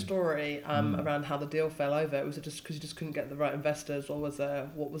close the story around how the deal fell over, was it just because you just couldn't get the right investors, or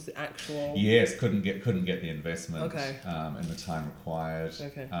what was the actual? Yes, couldn't get the investment. Okay. In the time required.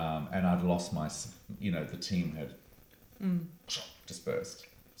 Okay. And I'd lost my, the team had dispersed,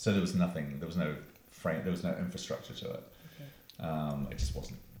 so there was nothing. There was no frame. There was no infrastructure to it. Okay. It just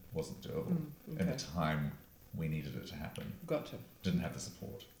wasn't doable in the time we needed it to happen. Gotcha. Didn't have the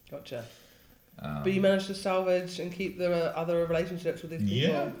support. Gotcha. But you managed to salvage and keep the other relationships with these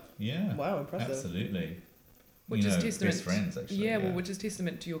people. Yeah. Wow, impressive. Absolutely. Which is testament. Best friends, actually. Yeah, well, which is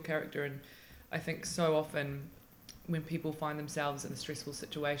testament to your character, and I think so often when people find themselves in a stressful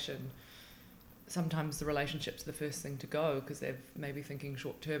situation, sometimes the relationship's the first thing to go, because they're maybe thinking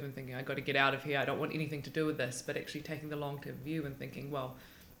short term and thinking, I got to get out of here, I don't want anything to do with this, but actually taking the long term view and thinking, well,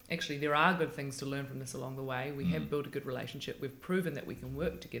 actually there are good things to learn from this along the way. We have built a good relationship, we've proven that we can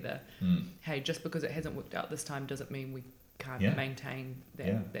work together. Hey, just because it hasn't worked out this time doesn't mean we can't maintain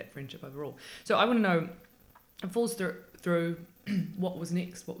that friendship overall. So I want to know, it falls through what was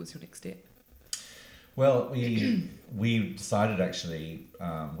next? What was your next step? Well, we decided actually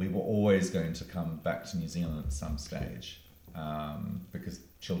we were always going to come back to New Zealand at some stage, because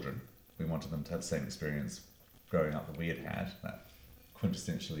children, we wanted them to have the same experience growing up that we had, that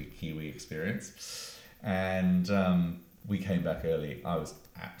quintessentially Kiwi experience. And we came back early. I was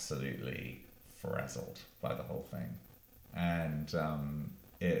absolutely frazzled by the whole thing. And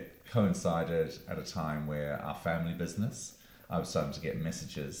it coincided at a time where our family business, I was starting to get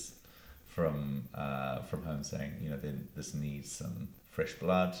messages from home saying, this needs some fresh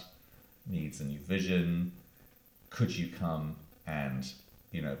blood, needs a new vision. Could you come and,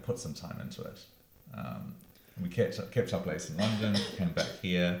 put some time into it? We kept our place in London, came back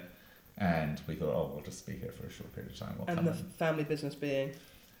here, and we thought, we'll just be here for a short period of time. And the family business being?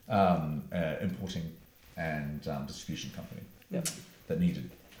 Importing and distribution company. Yep. That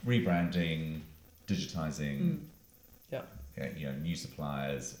needed rebranding, digitizing, new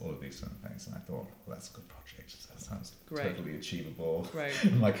suppliers, all of these kind of things. And I thought, that's a good project. That sounds totally achievable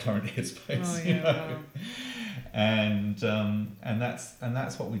in my current headspace. Oh, yeah, wow. And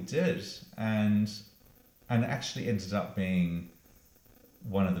that's what we did, and actually ended up being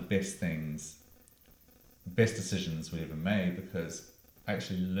one of the best decisions we ever made, because I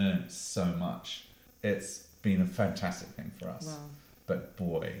actually learned so much. It's been a fantastic thing for us. Wow. But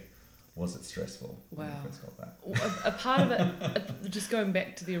boy, was it stressful when we first got that. A part of it, just going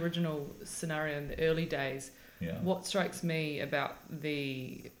back to the original scenario in the early days, what strikes me about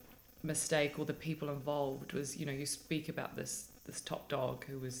the mistake or the people involved was, you speak about this top dog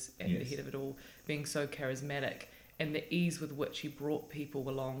who was at the head of it all being so charismatic, and the ease with which he brought people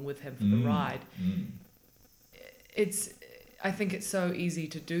along with him for the ride. I think it's so easy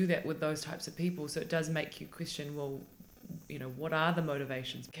to do that with those types of people, so it does make you question, well, what are the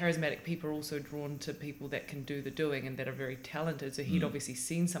motivations? Charismatic people are also drawn to people that can do the doing and that are very talented. So he'd obviously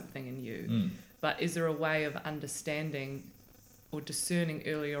seen something in you. But is there a way of understanding or discerning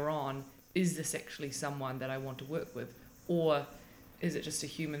earlier on, is this actually someone that I want to work with? Or is it just a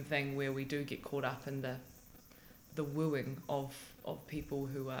human thing where we do get caught up in the wooing of people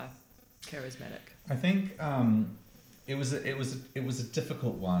who are charismatic? I think it was a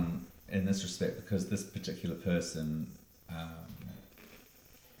difficult one in this respect, because this particular person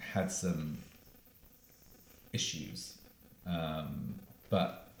had some issues,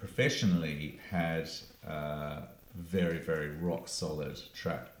 but professionally had very, very rock solid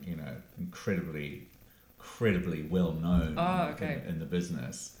track, incredibly well known in the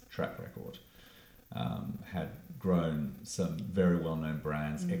business track record. Had grown some very well known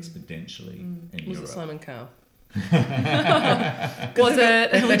brands exponentially in Europe. Was it Simon Cowell? Was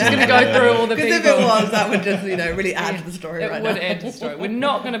it? We're just going to go through all the people. Because if it was, that would just really add to the story. It would add to the story. We're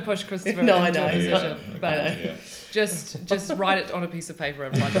not going to push Christopher into a position, but just write it on a piece of paper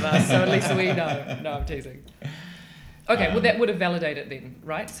in front of us, so at least we know. No, I'm teasing. Okay, well that would have validated then,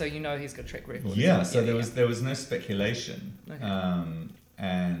 right? So he's got a track record. Yeah. So there was no speculation,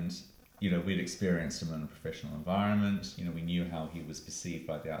 and we'd experienced him in a professional environment. We knew how he was perceived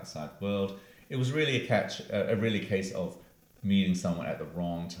by the outside world. It was really a case of meeting someone at the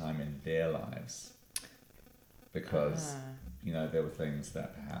wrong time in their lives, because there were things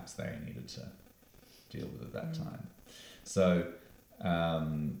that perhaps they needed to deal with at that time. So I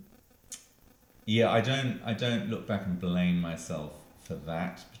don't look back and blame myself for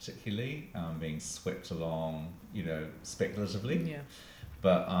that particularly, being swept along, speculatively. Yeah.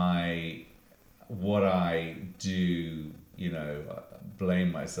 But what I do,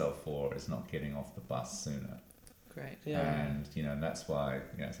 blame myself for is not getting off the bus sooner. Great. Yeah. And and that's why,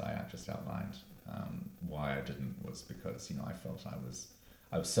 as I just outlined, why I didn't was because I felt I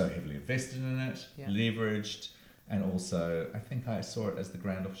was so heavily invested in it, leveraged, and also I think I saw it as the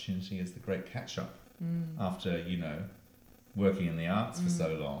grand opportunity, as the great catch up after working in the arts for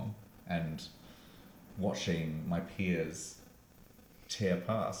so long and watching my peers tear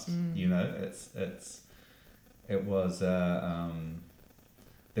past. It was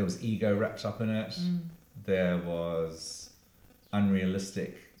there was ego wrapped up in it. There was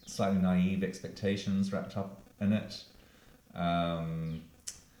unrealistic, slightly naive expectations wrapped up in it.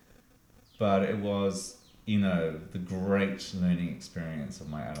 But it was, the great learning experience of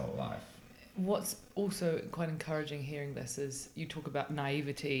my adult life. What's also quite encouraging hearing this is you talk about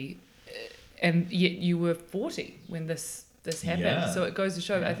naivety, and yet you were 40 when this happened. Yeah. So it goes to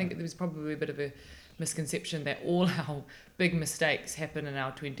show, I think there was probably a bit of a misconception that all our big mistakes happen in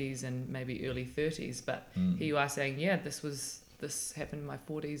our 20s and maybe early 30s, but here you are saying, this happened in my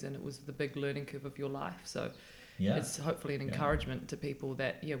 40s and it was the big learning curve of your life. So it's hopefully an encouragement to people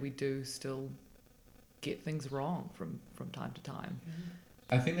that we do still get things wrong from time to time.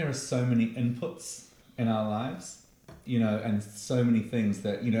 I think there are so many inputs in our lives, and so many things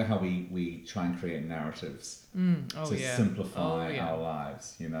that, how we try and create narratives to simplify our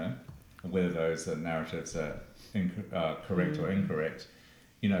lives, whether those narratives are correct or incorrect,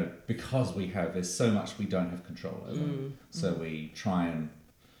 because there's so much we don't have control over. So we try and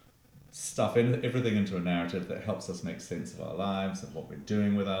stuff everything into a narrative that helps us make sense of our lives, of what we're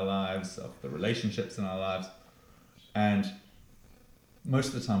doing with our lives, of the relationships in our lives. And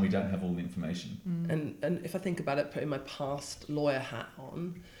most of the time we don't have all the information. And if I think about it, putting my past lawyer hat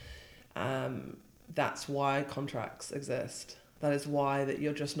on, that's why contracts exist. That is why that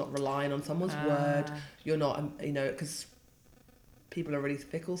you're just not relying on someone's word. You're not, because people are really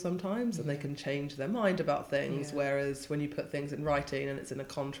fickle sometimes and they can change their mind about things. Whereas when you put things in writing and it's in a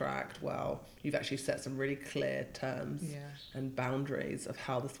contract, well, you've actually set some really clear terms and boundaries of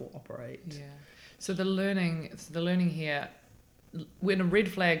how this will operate. Yeah. So the learning here, when a red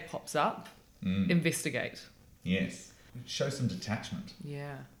flag pops up, investigate. Yes. Show some detachment.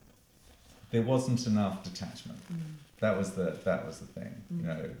 Yeah. There wasn't enough detachment. That was the thing.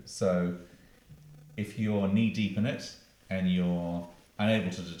 So if you're knee deep in it and you're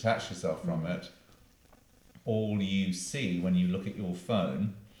unable to detach yourself from it, all you see when you look at your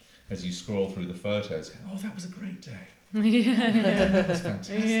phone as you scroll through the photos, oh, that was a great day. That was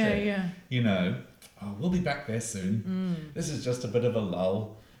fantastic. Oh, we'll be back there soon. This is just a bit of a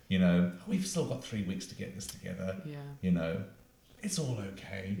lull. We've still got 3 weeks to get this together. It's all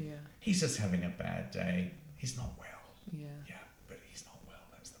okay. He's just having a bad day. He's not well. But he's not well.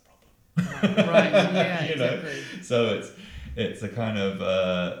 That's the problem. Right. Yeah. Exactly. So it's a kind of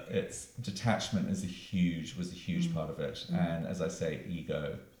it's detachment was a huge part of it, and as I say,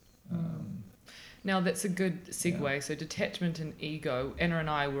 ego. Now that's a good segue. So detachment and ego. Anna and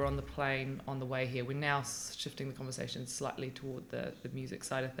I were on the plane on the way here. We're now shifting the conversation slightly toward the music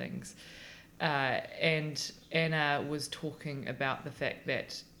side of things. And Anna was talking about the fact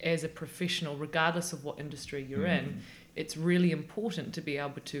that as a professional, regardless of what industry you're in, it's really important to be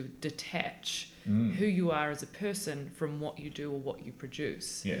able to detach who you are as a person from what you do or what you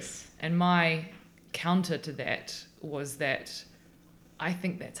produce. Yes. And my counter to that was that I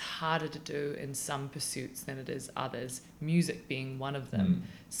think that's harder to do in some pursuits than it is others, music being one of them,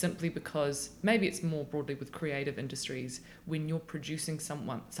 simply because maybe it's more broadly with creative industries, when you're producing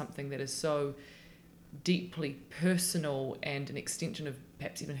something that is so deeply personal and an extension of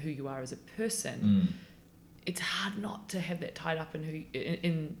perhaps even who you are as a person, it's hard not to have that tied up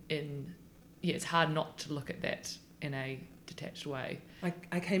in it's hard not to look at that in a detached way.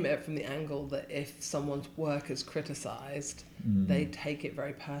 I came at it from the angle that if someone's work is criticised, they take it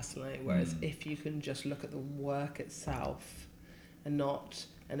very personally, whereas if you can just look at the work itself and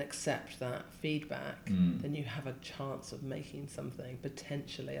accept that feedback, then you have a chance of making something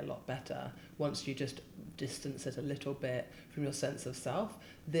potentially a lot better once you just distance it a little bit from your sense of self.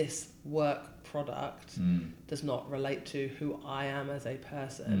 This work product does not relate to who I am as a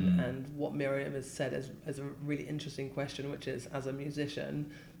person. And what Miriam has said is a really interesting question, which is, as a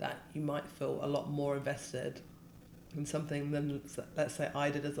musician, that you might feel a lot more invested in something than, let's say, I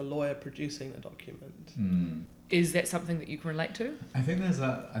did as a lawyer producing a document. Is that something that you can relate to? I think there's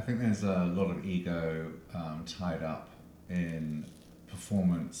a lot of ego tied up in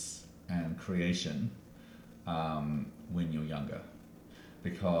performance and creation when you're younger,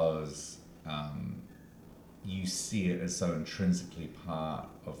 because you see it as so intrinsically part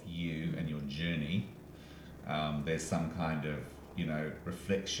of you and your journey. There's some kind of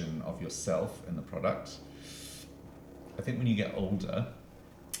reflection of yourself in the product. I think when you get older,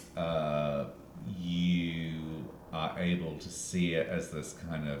 you are able to see it as this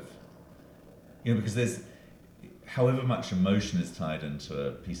kind of, because there's, however much emotion is tied into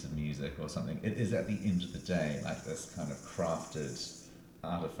a piece of music or something, it is at the end of the day like this kind of crafted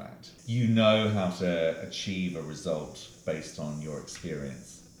artifact. You know how to achieve a result based on your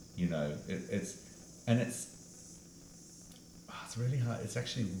experience. It's really hard. It's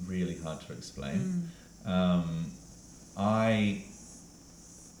actually really hard to explain.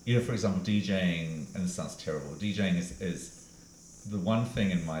 For example, DJing, and this sounds terrible, DJing is the one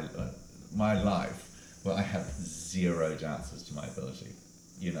thing in my life where I have zero doubts as to my ability,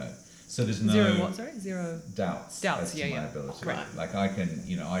 So there's no Zero what, sorry? Zero doubts as to my ability. Right. Like I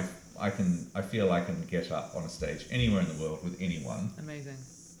feel I can get up on a stage anywhere in the world with anyone. Amazing.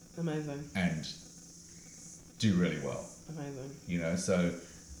 And do really well. Amazing.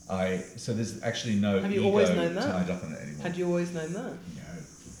 So there's actually no Have you ego always known that? tied up in it anymore. Had you always known that? No.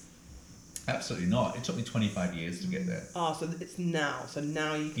 Absolutely not. It took me 25 years to get there. So it's now. So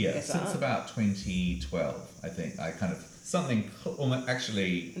now you can get that. Since about 2012, I think I kind of something almost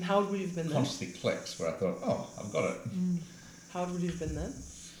actually. And how old would you have been then? Consciously clicked where I thought, oh, I've got it. How old would you have been then?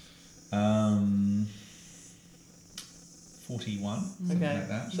 41, something like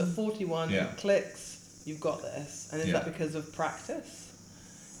that. So 41 clicks, you've got this. And is that because of practice?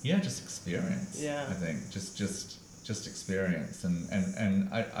 Yeah, just experience. Yeah. I think just experience, and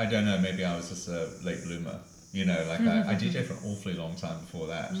I don't know, maybe I was just a late bloomer. I DJed for an awfully long time before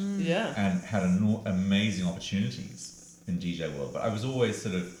that. Yeah. And had amazing opportunities in DJ world, but I was always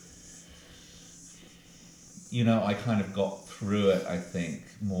sort of, I kind of got through it, I think,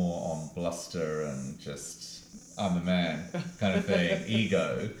 more on bluster and just, I'm the man kind of thing,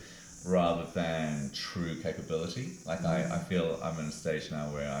 ego, rather than true capability. Like I feel I'm in a stage now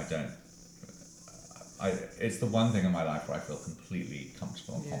where it's the one thing in my life where I feel completely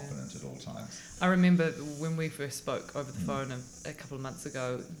comfortable and confident at all times. I remember when we first spoke over the phone a couple of months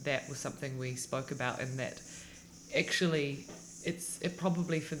ago, that was something we spoke about, and that actually it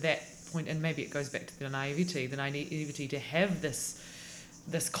probably for that point, and maybe it goes back to the naivety to have this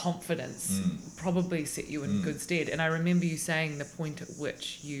confidence probably set you in good stead. And I remember you saying the point at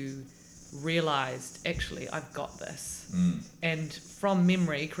which you realised, actually, I've got this. And from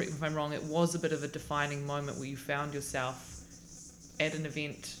memory, correct me if I'm wrong, it was a bit of a defining moment where you found yourself at an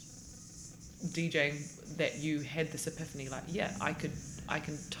event DJing that you had this epiphany, like, yeah, I can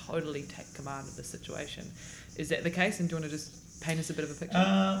totally take command of the situation. Is that the case? And do you want to just paint us a bit of a picture?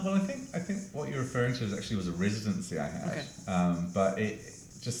 Well, I think what you're referring to was a residency I had. Okay. But I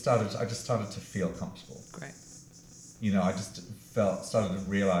just started to feel comfortable. Great. I just started to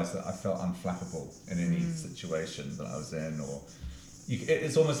realise that I felt unflappable in any situation that I was in, or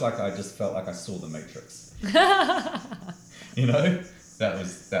it's almost like I just felt like I saw the Matrix.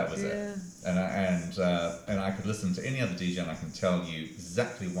 That was it. And I could listen to any other DJ and I can tell you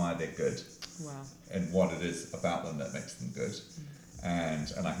exactly why they're good. Wow. And what it is about them that makes them good.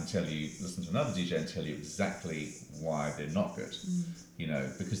 And I can listen to another DJ and tell you exactly why they're not good. You know,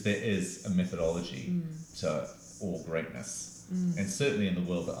 because there is a methodology to all greatness. And certainly in the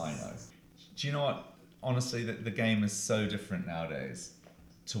world that I know. Do you know what? Honestly, the game is so different nowadays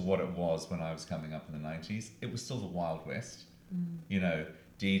to what it was when I was coming up in the 90s. It was still the Wild West. You know,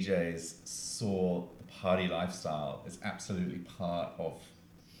 DJs saw the party lifestyle as absolutely part of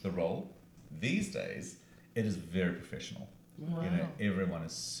the role. These days, it is very professional. Wow. You know, everyone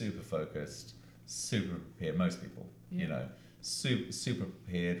is super focused, super prepared. Most people, you know, super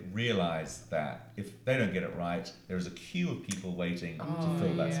prepared. Realize that if they don't get it right, there is a queue of people waiting to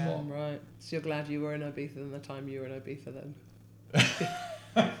fill that spot. Right. So you're glad you were in Ibiza than the time you were in Ibiza then?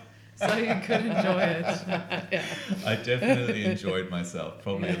 So you could enjoy it. I definitely enjoyed myself,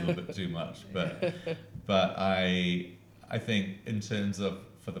 probably a little bit too much, but I think in terms of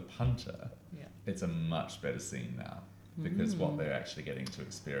for the punter, it's a much better scene now because what they're actually getting to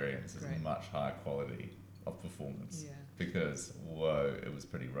experience is much higher quality of performance. Yeah. Because whoa, it was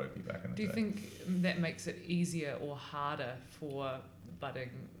pretty ropey back in the day. Do you think that makes it easier or harder for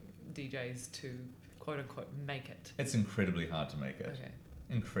budding DJs to quote unquote make it? It's incredibly hard to make it. Okay.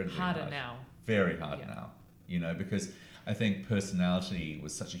 Incredibly harder hard. now. Very hard now. You know, because I think personality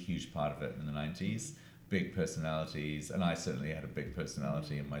was such a huge part of it in the 90s. Big personalities, and I certainly had a big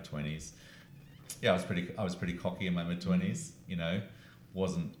personality in my 20s. Yeah, I was pretty cocky in my mid 20s. You know,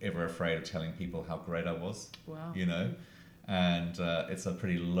 wasn't ever afraid of telling people how great I was. Wow. You know, and it's a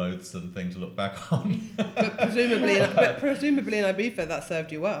pretty loathsome thing to look back on. But presumably in Ibiza that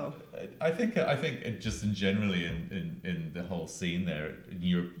served you well. I think it just generally in the whole scene there in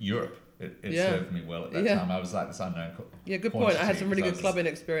Europe. It served me well at that time. I was like this unknown. Yeah, good point. I had some really good clubbing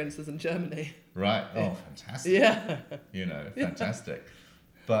experiences in Germany. Right. Oh, fantastic. Yeah. You know, fantastic.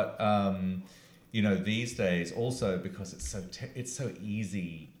 But you know, these days also because it's so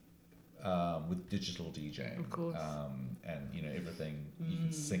easy with digital DJing. Of course. And you know everything you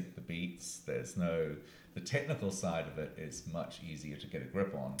can sync the beats. The technical side of it is much easier to get a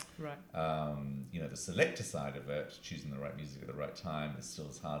grip on. Right. You know, the selector side of it, choosing the right music at the right time, is still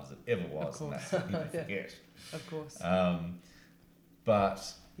as hard as it ever was, and that's what people forget. Of course.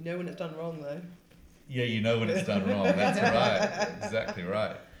 But you know when it's done wrong, though. Yeah, you know when it's done wrong. That's right. Exactly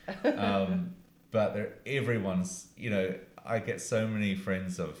right. But everyone's. You know, I get so many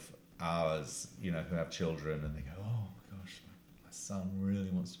friends of ours, you know, who have children, and they go, "Oh my gosh, my son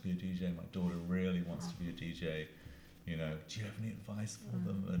really wants to be a DJ. My daughter really wants to be a DJ. You know, do you have any advice for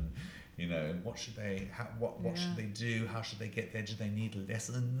them? And you know, what should they do? How should they get there? Do they need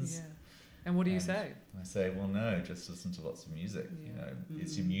lessons?" Yeah. And what do you say? I say, well, no, just listen to lots of music. Yeah. You know,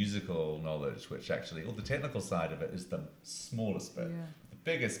 it's your musical knowledge, which actually, all the technical side of it is the smallest bit. Yeah. The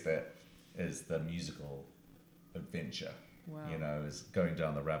biggest bit is the musical adventure. Wow. You know, is going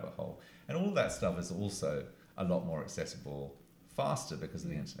down the rabbit hole, and all that stuff is also a lot more accessible faster because of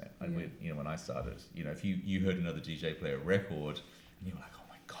the internet. And you know, when I started, you know, if you heard another DJ play a record, and you were like, oh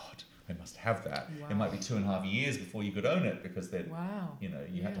my god, I must have that. Wow. It might be 2.5 years before you could own it because then, Wow. you know,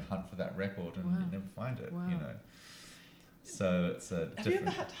 you had to hunt for that record and you'd never find it. Wow. You know, so it's a. Have you ever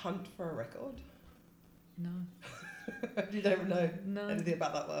had to hunt for a record? No. You don't know anything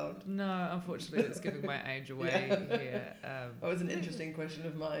about that world? No, unfortunately, it's giving my age away here. That was an interesting question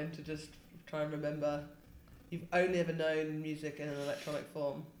of mine to just try and remember. You've only ever known music in an electronic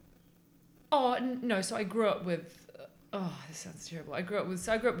form? Oh, no, so I grew up with... this sounds terrible. I grew up with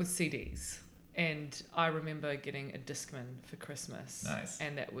CDs. And I remember getting a Discman for Christmas. Nice.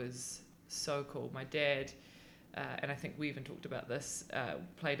 And that was so cool. My dad... and I think we even talked about this,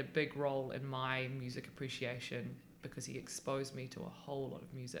 played a big role in my music appreciation because he exposed me to a whole lot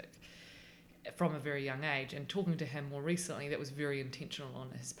of music from a very young age. And talking to him more recently, that was very intentional on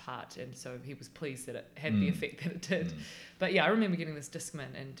his part, and so he was pleased that it had the effect that it did. But yeah, I remember getting this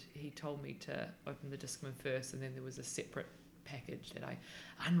Discman, and he told me to open the Discman first, and then there was a separate package that I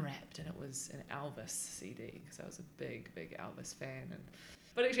unwrapped, and it was an Elvis CD, because I was a big Elvis fan.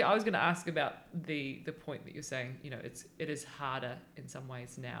 But actually, I was going to ask about the point that you're saying, you know, it is harder in some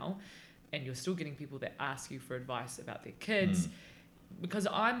ways now, and you're still getting people that ask you for advice about their kids, because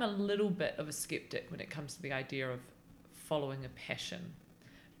I'm a little bit of a skeptic when it comes to the idea of following a passion.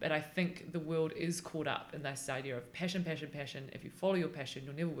 But I think the world is caught up in this idea of passion. If you follow your passion,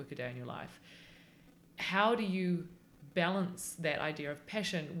 you'll never work a day in your life. How do you balance that idea of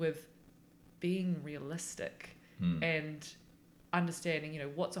passion with being realistic and understanding, you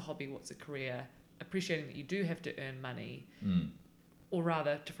know, what's a hobby, what's a career, appreciating that you do have to earn money, or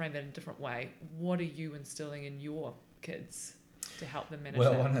rather, to frame that in a different way, what are you instilling in your kids to help them manage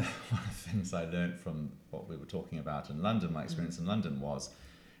Well, that? one of the things I learned from what we were talking about in London, my experience in London was,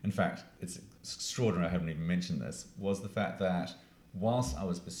 in fact, it's extraordinary, I haven't even mentioned this, was the fact that whilst I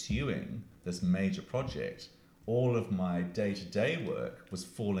was pursuing this major project, all of my day-to-day work was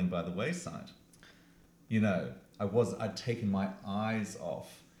falling by the wayside. You know, I'd taken my eyes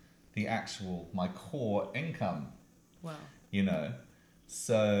off my core income, Wow. you know.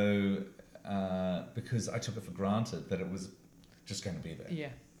 So, because I took it for granted that it was just going to be there. Yeah.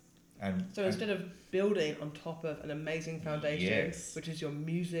 So instead of building on top of an amazing foundation, Yes. which is your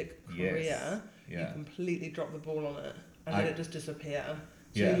music career, Yes. you Yeah. completely drop the ball on it and let it just disappear.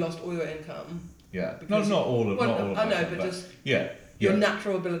 So Yeah. you lost all your income. Yeah. Because Not all of well, not all of I my know, time, but just yeah. your Yeah.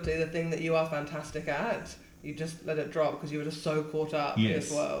 natural ability, the thing that you are fantastic at, you just let it drop because you were just so caught up in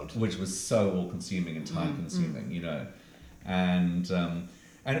this world. Which was so all-consuming and time-consuming, you know, and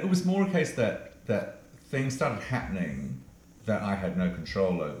it was more a case that things started happening that I had no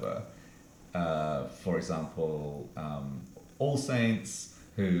control over. For example, All Saints,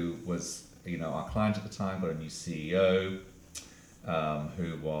 who was our client at the time, got a new CEO,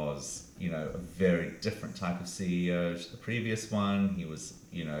 who was a very different type of CEO to the previous one. He was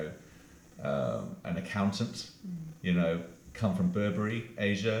an accountant, come from Burberry,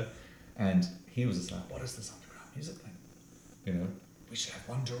 Asia, and he was just like, what is this underground music thing? We should have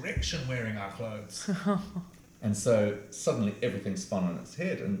One Direction wearing our clothes. And so suddenly everything spun on its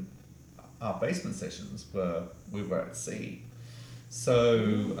head, and our basement sessions we were at sea.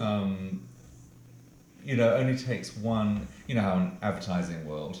 So, only takes one, how in advertising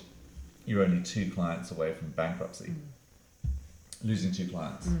world, you're only 2 clients away from bankruptcy, losing 2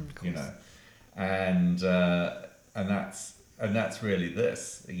 clients, and that's really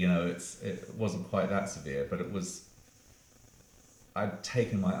this, it wasn't quite that severe, but it was, I'd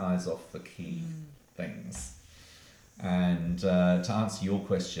taken my eyes off the key things. And to answer your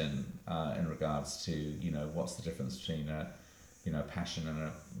question in regards to what's the difference between a passion and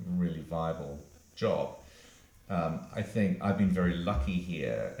a really viable job, I think I've been very lucky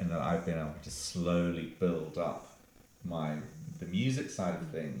here in that I've been able to slowly build up the music side of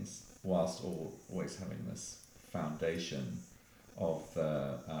things whilst always having this foundation of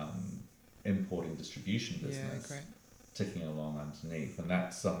the importing distribution business ticking along underneath. And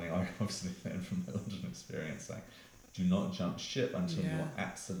that's something I obviously learned from my London experience. Like, do not jump ship until you're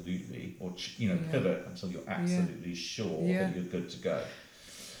absolutely, pivot until you're absolutely sure that you're good to go.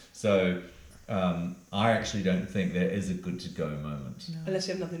 So I actually don't think there is a good to go moment. No. Unless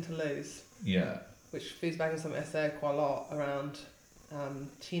you have nothing to lose. Yeah. Which feeds back in something I say quite a lot around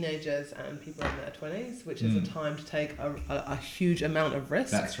teenagers and people in their 20s, which is a time to take a huge amount of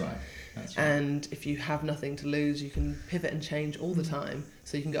risk. That's right. And if you have nothing to lose, you can pivot and change all the time.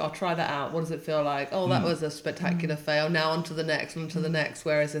 So you can go, I'll try that out. What does it feel like? Oh, that was a spectacular fail. Now on to the next, on to the next.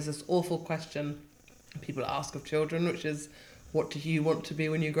 Whereas there's this awful question people ask of children, which is, what do you want to be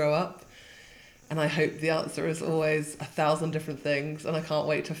when you grow up? And I hope the answer is always 1,000 different things, and I can't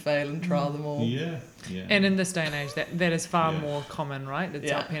wait to fail and trial them all. Yeah. And in this day and age, that is far more common, right?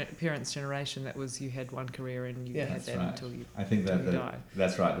 It's our parents' generation that was, you had one career and you had that until you I think die.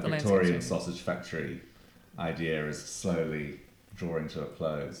 That's right. The Victorian sausage factory idea is slowly drawing to a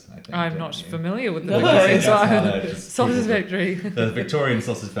close, I think. I'm not familiar with the Victorian sausage factory. The Victorian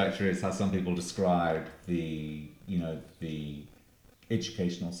sausage factory is how some people describe the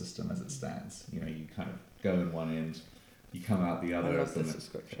educational system as it stands. You kind of go in one end, you come out the other as an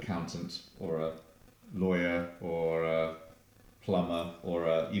accountant or a lawyer or a plumber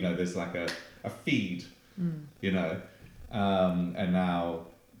or there's like a feed, and now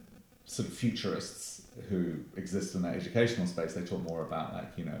sort of futurists who exist in that educational space, they talk more about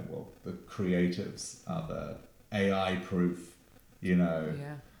the creatives are the AI proof, the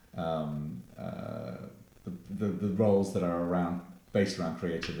roles that are based around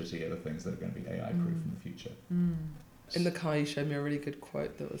creativity are the things that are going to be AI proof in the future. In the car, you showed me a really good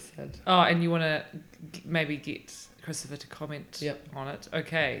quote that was said. Oh, and you want to maybe get Christopher to comment on it?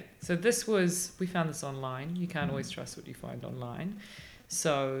 Okay, so we found this online. You can't always trust what you find online,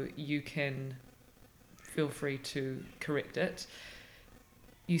 so you can feel free to correct it.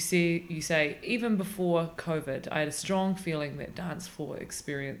 You say, even before COVID, I had a strong feeling that the dance floor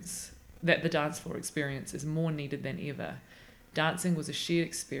experience is more needed than ever. Dancing was a shared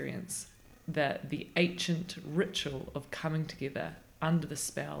experience, that the ancient ritual of coming together under the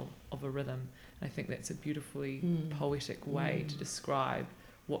spell of a rhythm. And I think that's a beautifully poetic way to describe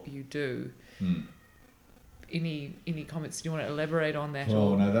what you do. Any comments? Do you want to elaborate on that?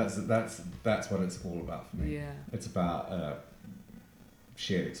 Well, no, that's what it's all about for me. Yeah. It's about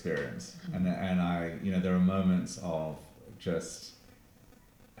shared experience, and I, you know, there are moments of just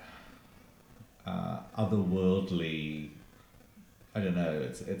otherworldly. I don't know.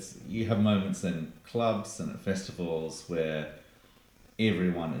 It's you have moments in clubs and at festivals where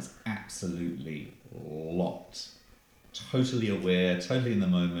everyone is absolutely locked, totally aware, totally in the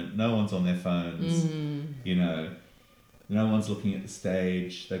moment. No one's on their phones. You know, no one's looking at the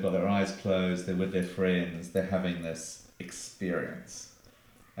stage. They've got their eyes closed. They're with their friends. They're having this experience,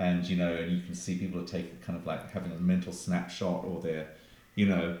 and you know, and you can see people are taking kind of like having a mental snapshot, or they're, you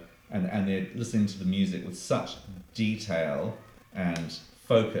know, and they're listening to the music with such detail and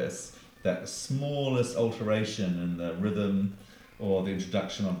focus that the smallest alteration in the rhythm or the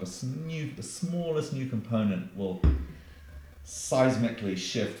introduction of the smallest new component will seismically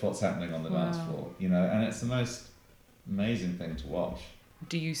shift what's happening on the dance floor, you know, and it's the most amazing thing to watch.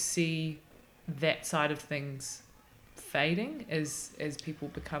 Do you see that side of things fading as people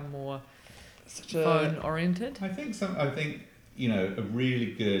become more phone oriented? I think, you know, a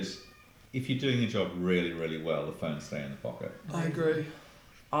really good, if you're doing your job really, really well, the phone stay in the pocket. I agree.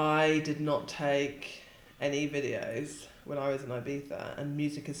 I did not take any videos when I was in Ibiza, and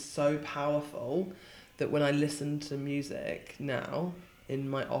music is so powerful that when I listen to music now in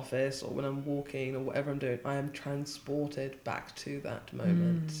my office or when I'm walking or whatever I'm doing, I am transported back to that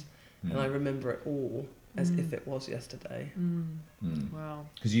moment, and I remember it all as if it was yesterday. Wow.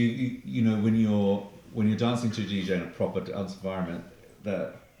 Because you know, when you're dancing to a DJ in a proper dance environment,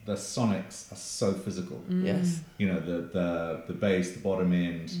 the sonics are so physical. Yes. You know, the bass, the bottom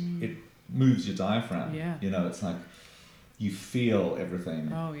end, it moves your diaphragm. Yeah. You know, it's like you feel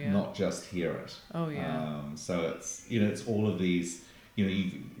everything, Oh, yeah. not just hear it. Oh, yeah. So it's, you know, it's all of these, you know,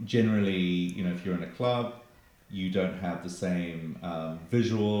 you generally, you know, if you're in a club, you don't have the same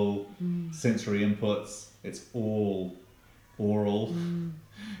visual, sensory inputs. It's all oral.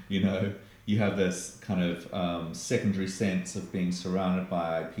 You know, you have this kind of secondary sense of being surrounded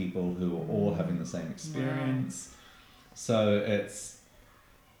by people who are all having the same experience. So it's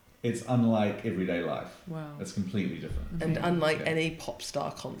unlike everyday life. Wow. It's completely different. And unlike any pop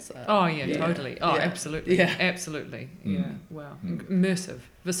star concert. Oh yeah, totally. Oh, Yeah. absolutely. Yeah. Absolutely. Yeah. Wow. Immersive,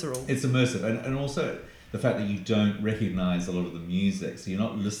 visceral. It's immersive, and also the fact that you don't recognize a lot of the music, so you're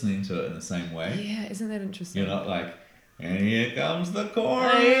not listening to it in the same way. Yeah, isn't that interesting? You're not like, and here comes the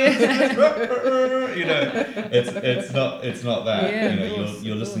chorus. You know, it's not that. Yeah, you know, of course,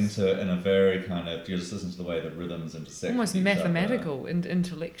 you're of listening course. to it in a very kind of, you're just listening to the way the rhythms intersect. Almost with each other. mathematical and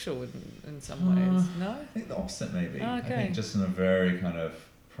intellectual in some ways. No? I think the opposite maybe. Oh, I okay. think just in a very kind of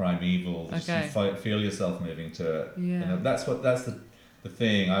primeval, just Okay. you feel yourself moving to it. Yeah. You know, that's the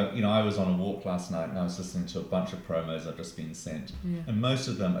thing. I was on a walk last night and I was listening to a bunch of promos I've just been sent, Yeah. and most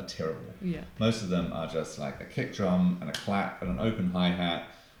of them are terrible. Yeah. Most of them are just like a kick drum and a clap and an open hi-hat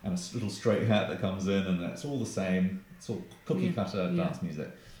and a little straight hat that comes in, and it's all the same. It's all cookie cutter dance music.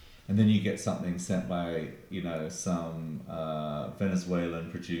 And then you get something sent by, you know, some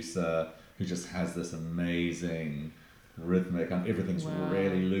Venezuelan producer who just has this amazing rhythmic, and everything's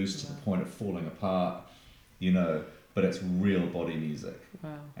really loose to the point of falling apart, you know, but it's real body music.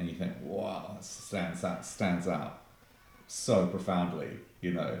 Wow. And you think, wow, it stands out so profoundly,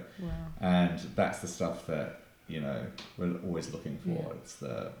 you know. Wow. And that's the stuff that, you know, we're always looking for.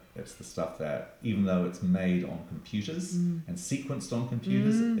 Yeah. It's the stuff that, even though it's made on computers and sequenced on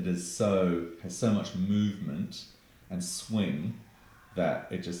computers, it has so much movement and swing that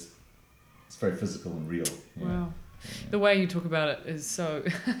it's very physical and real. Yeah. Wow. The way you talk about it is so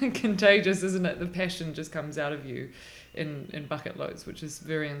contagious, isn't it? The passion just comes out of you in bucket loads, which is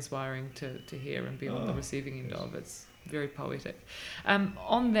very inspiring to hear and be on the receiving end of. It's very poetic.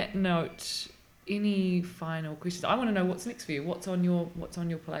 On that note, any final questions? I want to know what's next for you. What's on your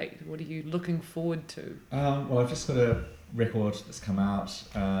plate? What are you looking forward to? Well, I've just got a record that's come out.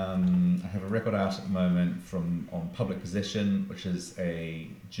 I have a record out at the moment on Public Possession, which is a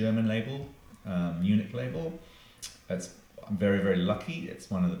German label, Munich label. I'm very, very lucky. It's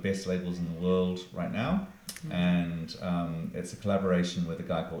one of the best labels in the world right now. And it's a collaboration with a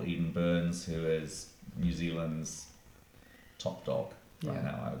guy called Eden Burns, who is New Zealand's top dog right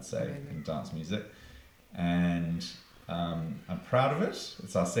now, I would say, in dance music. And I'm proud of it.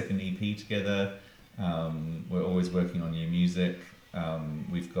 It's our second EP together. We're always working on new music.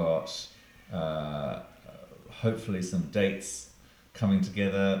 We've got hopefully some dates coming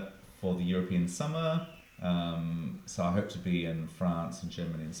together for the European summer. So I hope to be in France and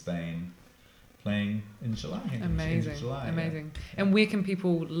Germany and Spain playing in July. Amazing. Amazing. Yeah. And where can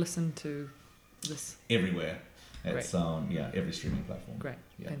people listen to this? Everywhere. It's on every streaming platform. Great.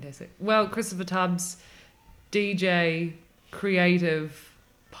 Yeah. Fantastic. Well, Christopher Tubbs, DJ, creative,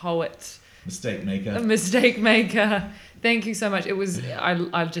 poet, Mistake maker. a mistake maker. Thank you so much. It was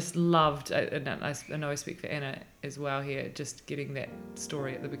I just loved, and I know I speak for Anna as well here, just getting that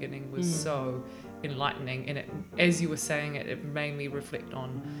story at the beginning was so enlightening, and it, as you were saying it, it made me reflect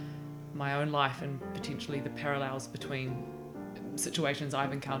on my own life and potentially the parallels between situations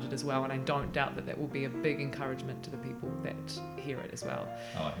I've encountered as well, and I don't doubt that will be a big encouragement to the people that hear it as well.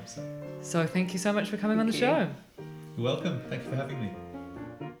 Oh, I hope so. So thank you so much for coming on the Thank you. show. You're welcome. Thank you for having me.